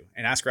has to.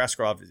 And Askar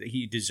Askarov,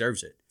 he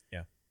deserves it.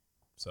 Yeah.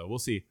 So we'll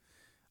see.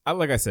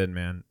 Like I said,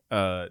 man,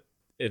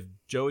 if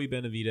Joey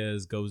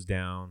Benavidez goes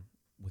down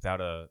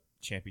without a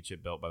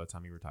championship belt by the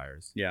time he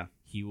retires,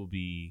 he will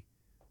be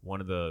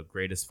one of the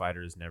greatest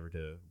fighters never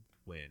to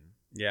win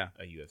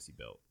a UFC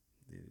belt.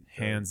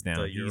 Hands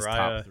down. He's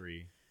top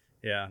 3.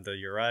 Yeah, the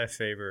Uriah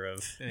Faber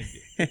of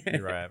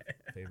Uriah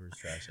Faber's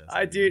trash ass.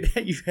 I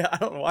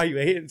don't know why you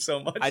hate him so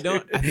much. I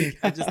don't. Dude.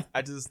 I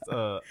just.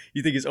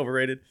 You think he's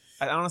overrated?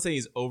 I don't want to say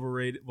he's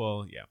overrated.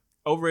 Well, yeah,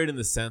 overrated in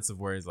the sense of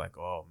where he's like,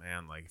 oh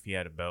man, like if he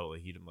had a belt,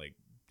 like he'd like,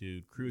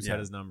 dude, Cruz had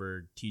his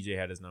number, TJ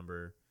had his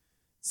number,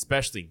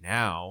 especially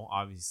now.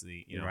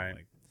 Obviously, you know, Right.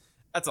 like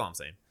that's all I'm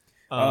saying.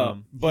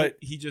 But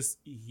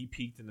he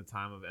peaked in the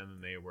time of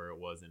MMA where it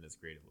wasn't as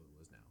great as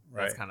it is now.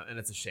 That's Right. and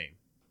it's a shame.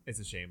 It's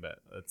a shame, but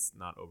it's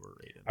not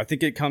overrated. I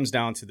think it comes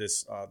down to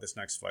this this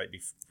next fight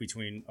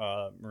between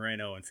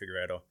Moreno and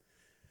Figueiredo,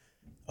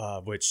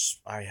 which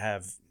I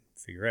have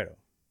Figueiredo,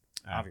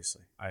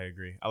 obviously. I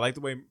agree. I like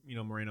the way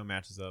Moreno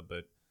matches up,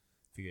 but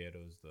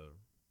Figueiredo is the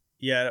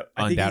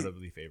I think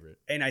undoubtedly favorite.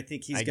 and I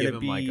think he's I going give to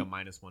him be like a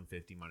minus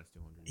 150, minus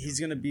 200. he's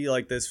going to be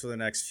like this for the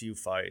next few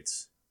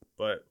fights.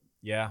 But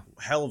yeah,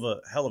 hell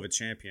of a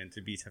champion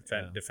to be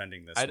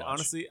defending this. I'd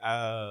honestly,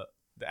 the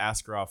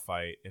Askarov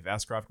fight, if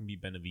Askarov can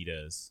beat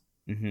Benavidez,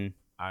 Mm-hmm.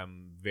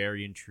 I'm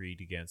very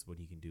intrigued against what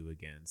he can do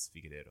against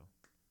Figueiredo.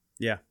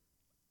 Yeah,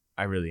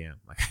 I really am.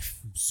 Like,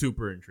 I'm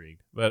super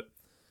intrigued. But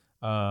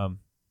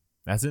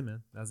that's it,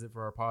 man. That's it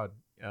for our pod.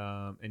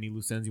 Any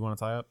loose ends you want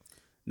to tie up?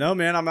 No,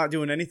 man, I'm not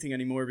doing anything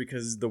anymore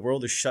because the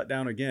world is shut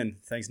down again.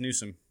 Thanks,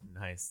 Newsom.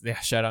 Nice. Yeah,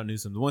 shout out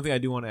Newsom. The one thing I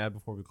do want to add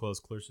before we close,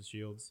 Clarissa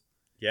Shields.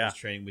 Yeah. He's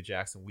training with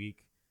Jackson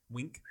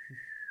Wink.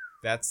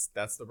 That's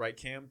the right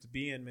camp to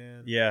be in,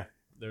 man. Yeah.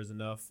 There's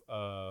enough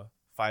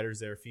fighters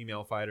there,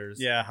 female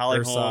fighters. Yeah, Holly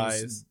her Holmes,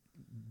 size.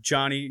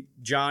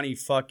 Johnny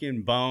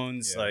fucking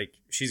Bones. Yeah. Like,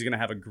 she's going to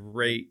have a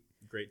great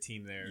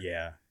team there.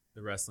 Yeah.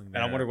 The wrestling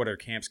there. And I wonder what her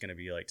camp's going to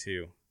be like,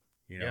 too,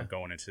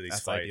 going into these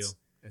That's fights. Ideal.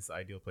 It's the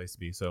ideal place to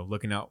be. So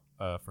looking out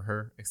for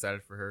her,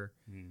 excited for her.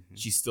 Mm-hmm.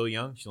 She's still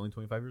young. She's only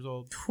 25 years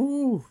old.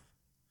 Whew.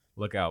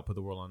 Look out. Put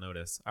the world on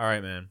notice. All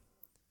right, man.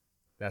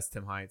 That's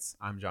Tim Heights.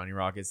 I'm Johnny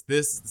Rockets.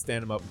 This is the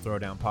Stand 'em Up and Throw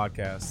Down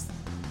podcast.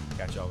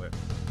 Catch y'all later.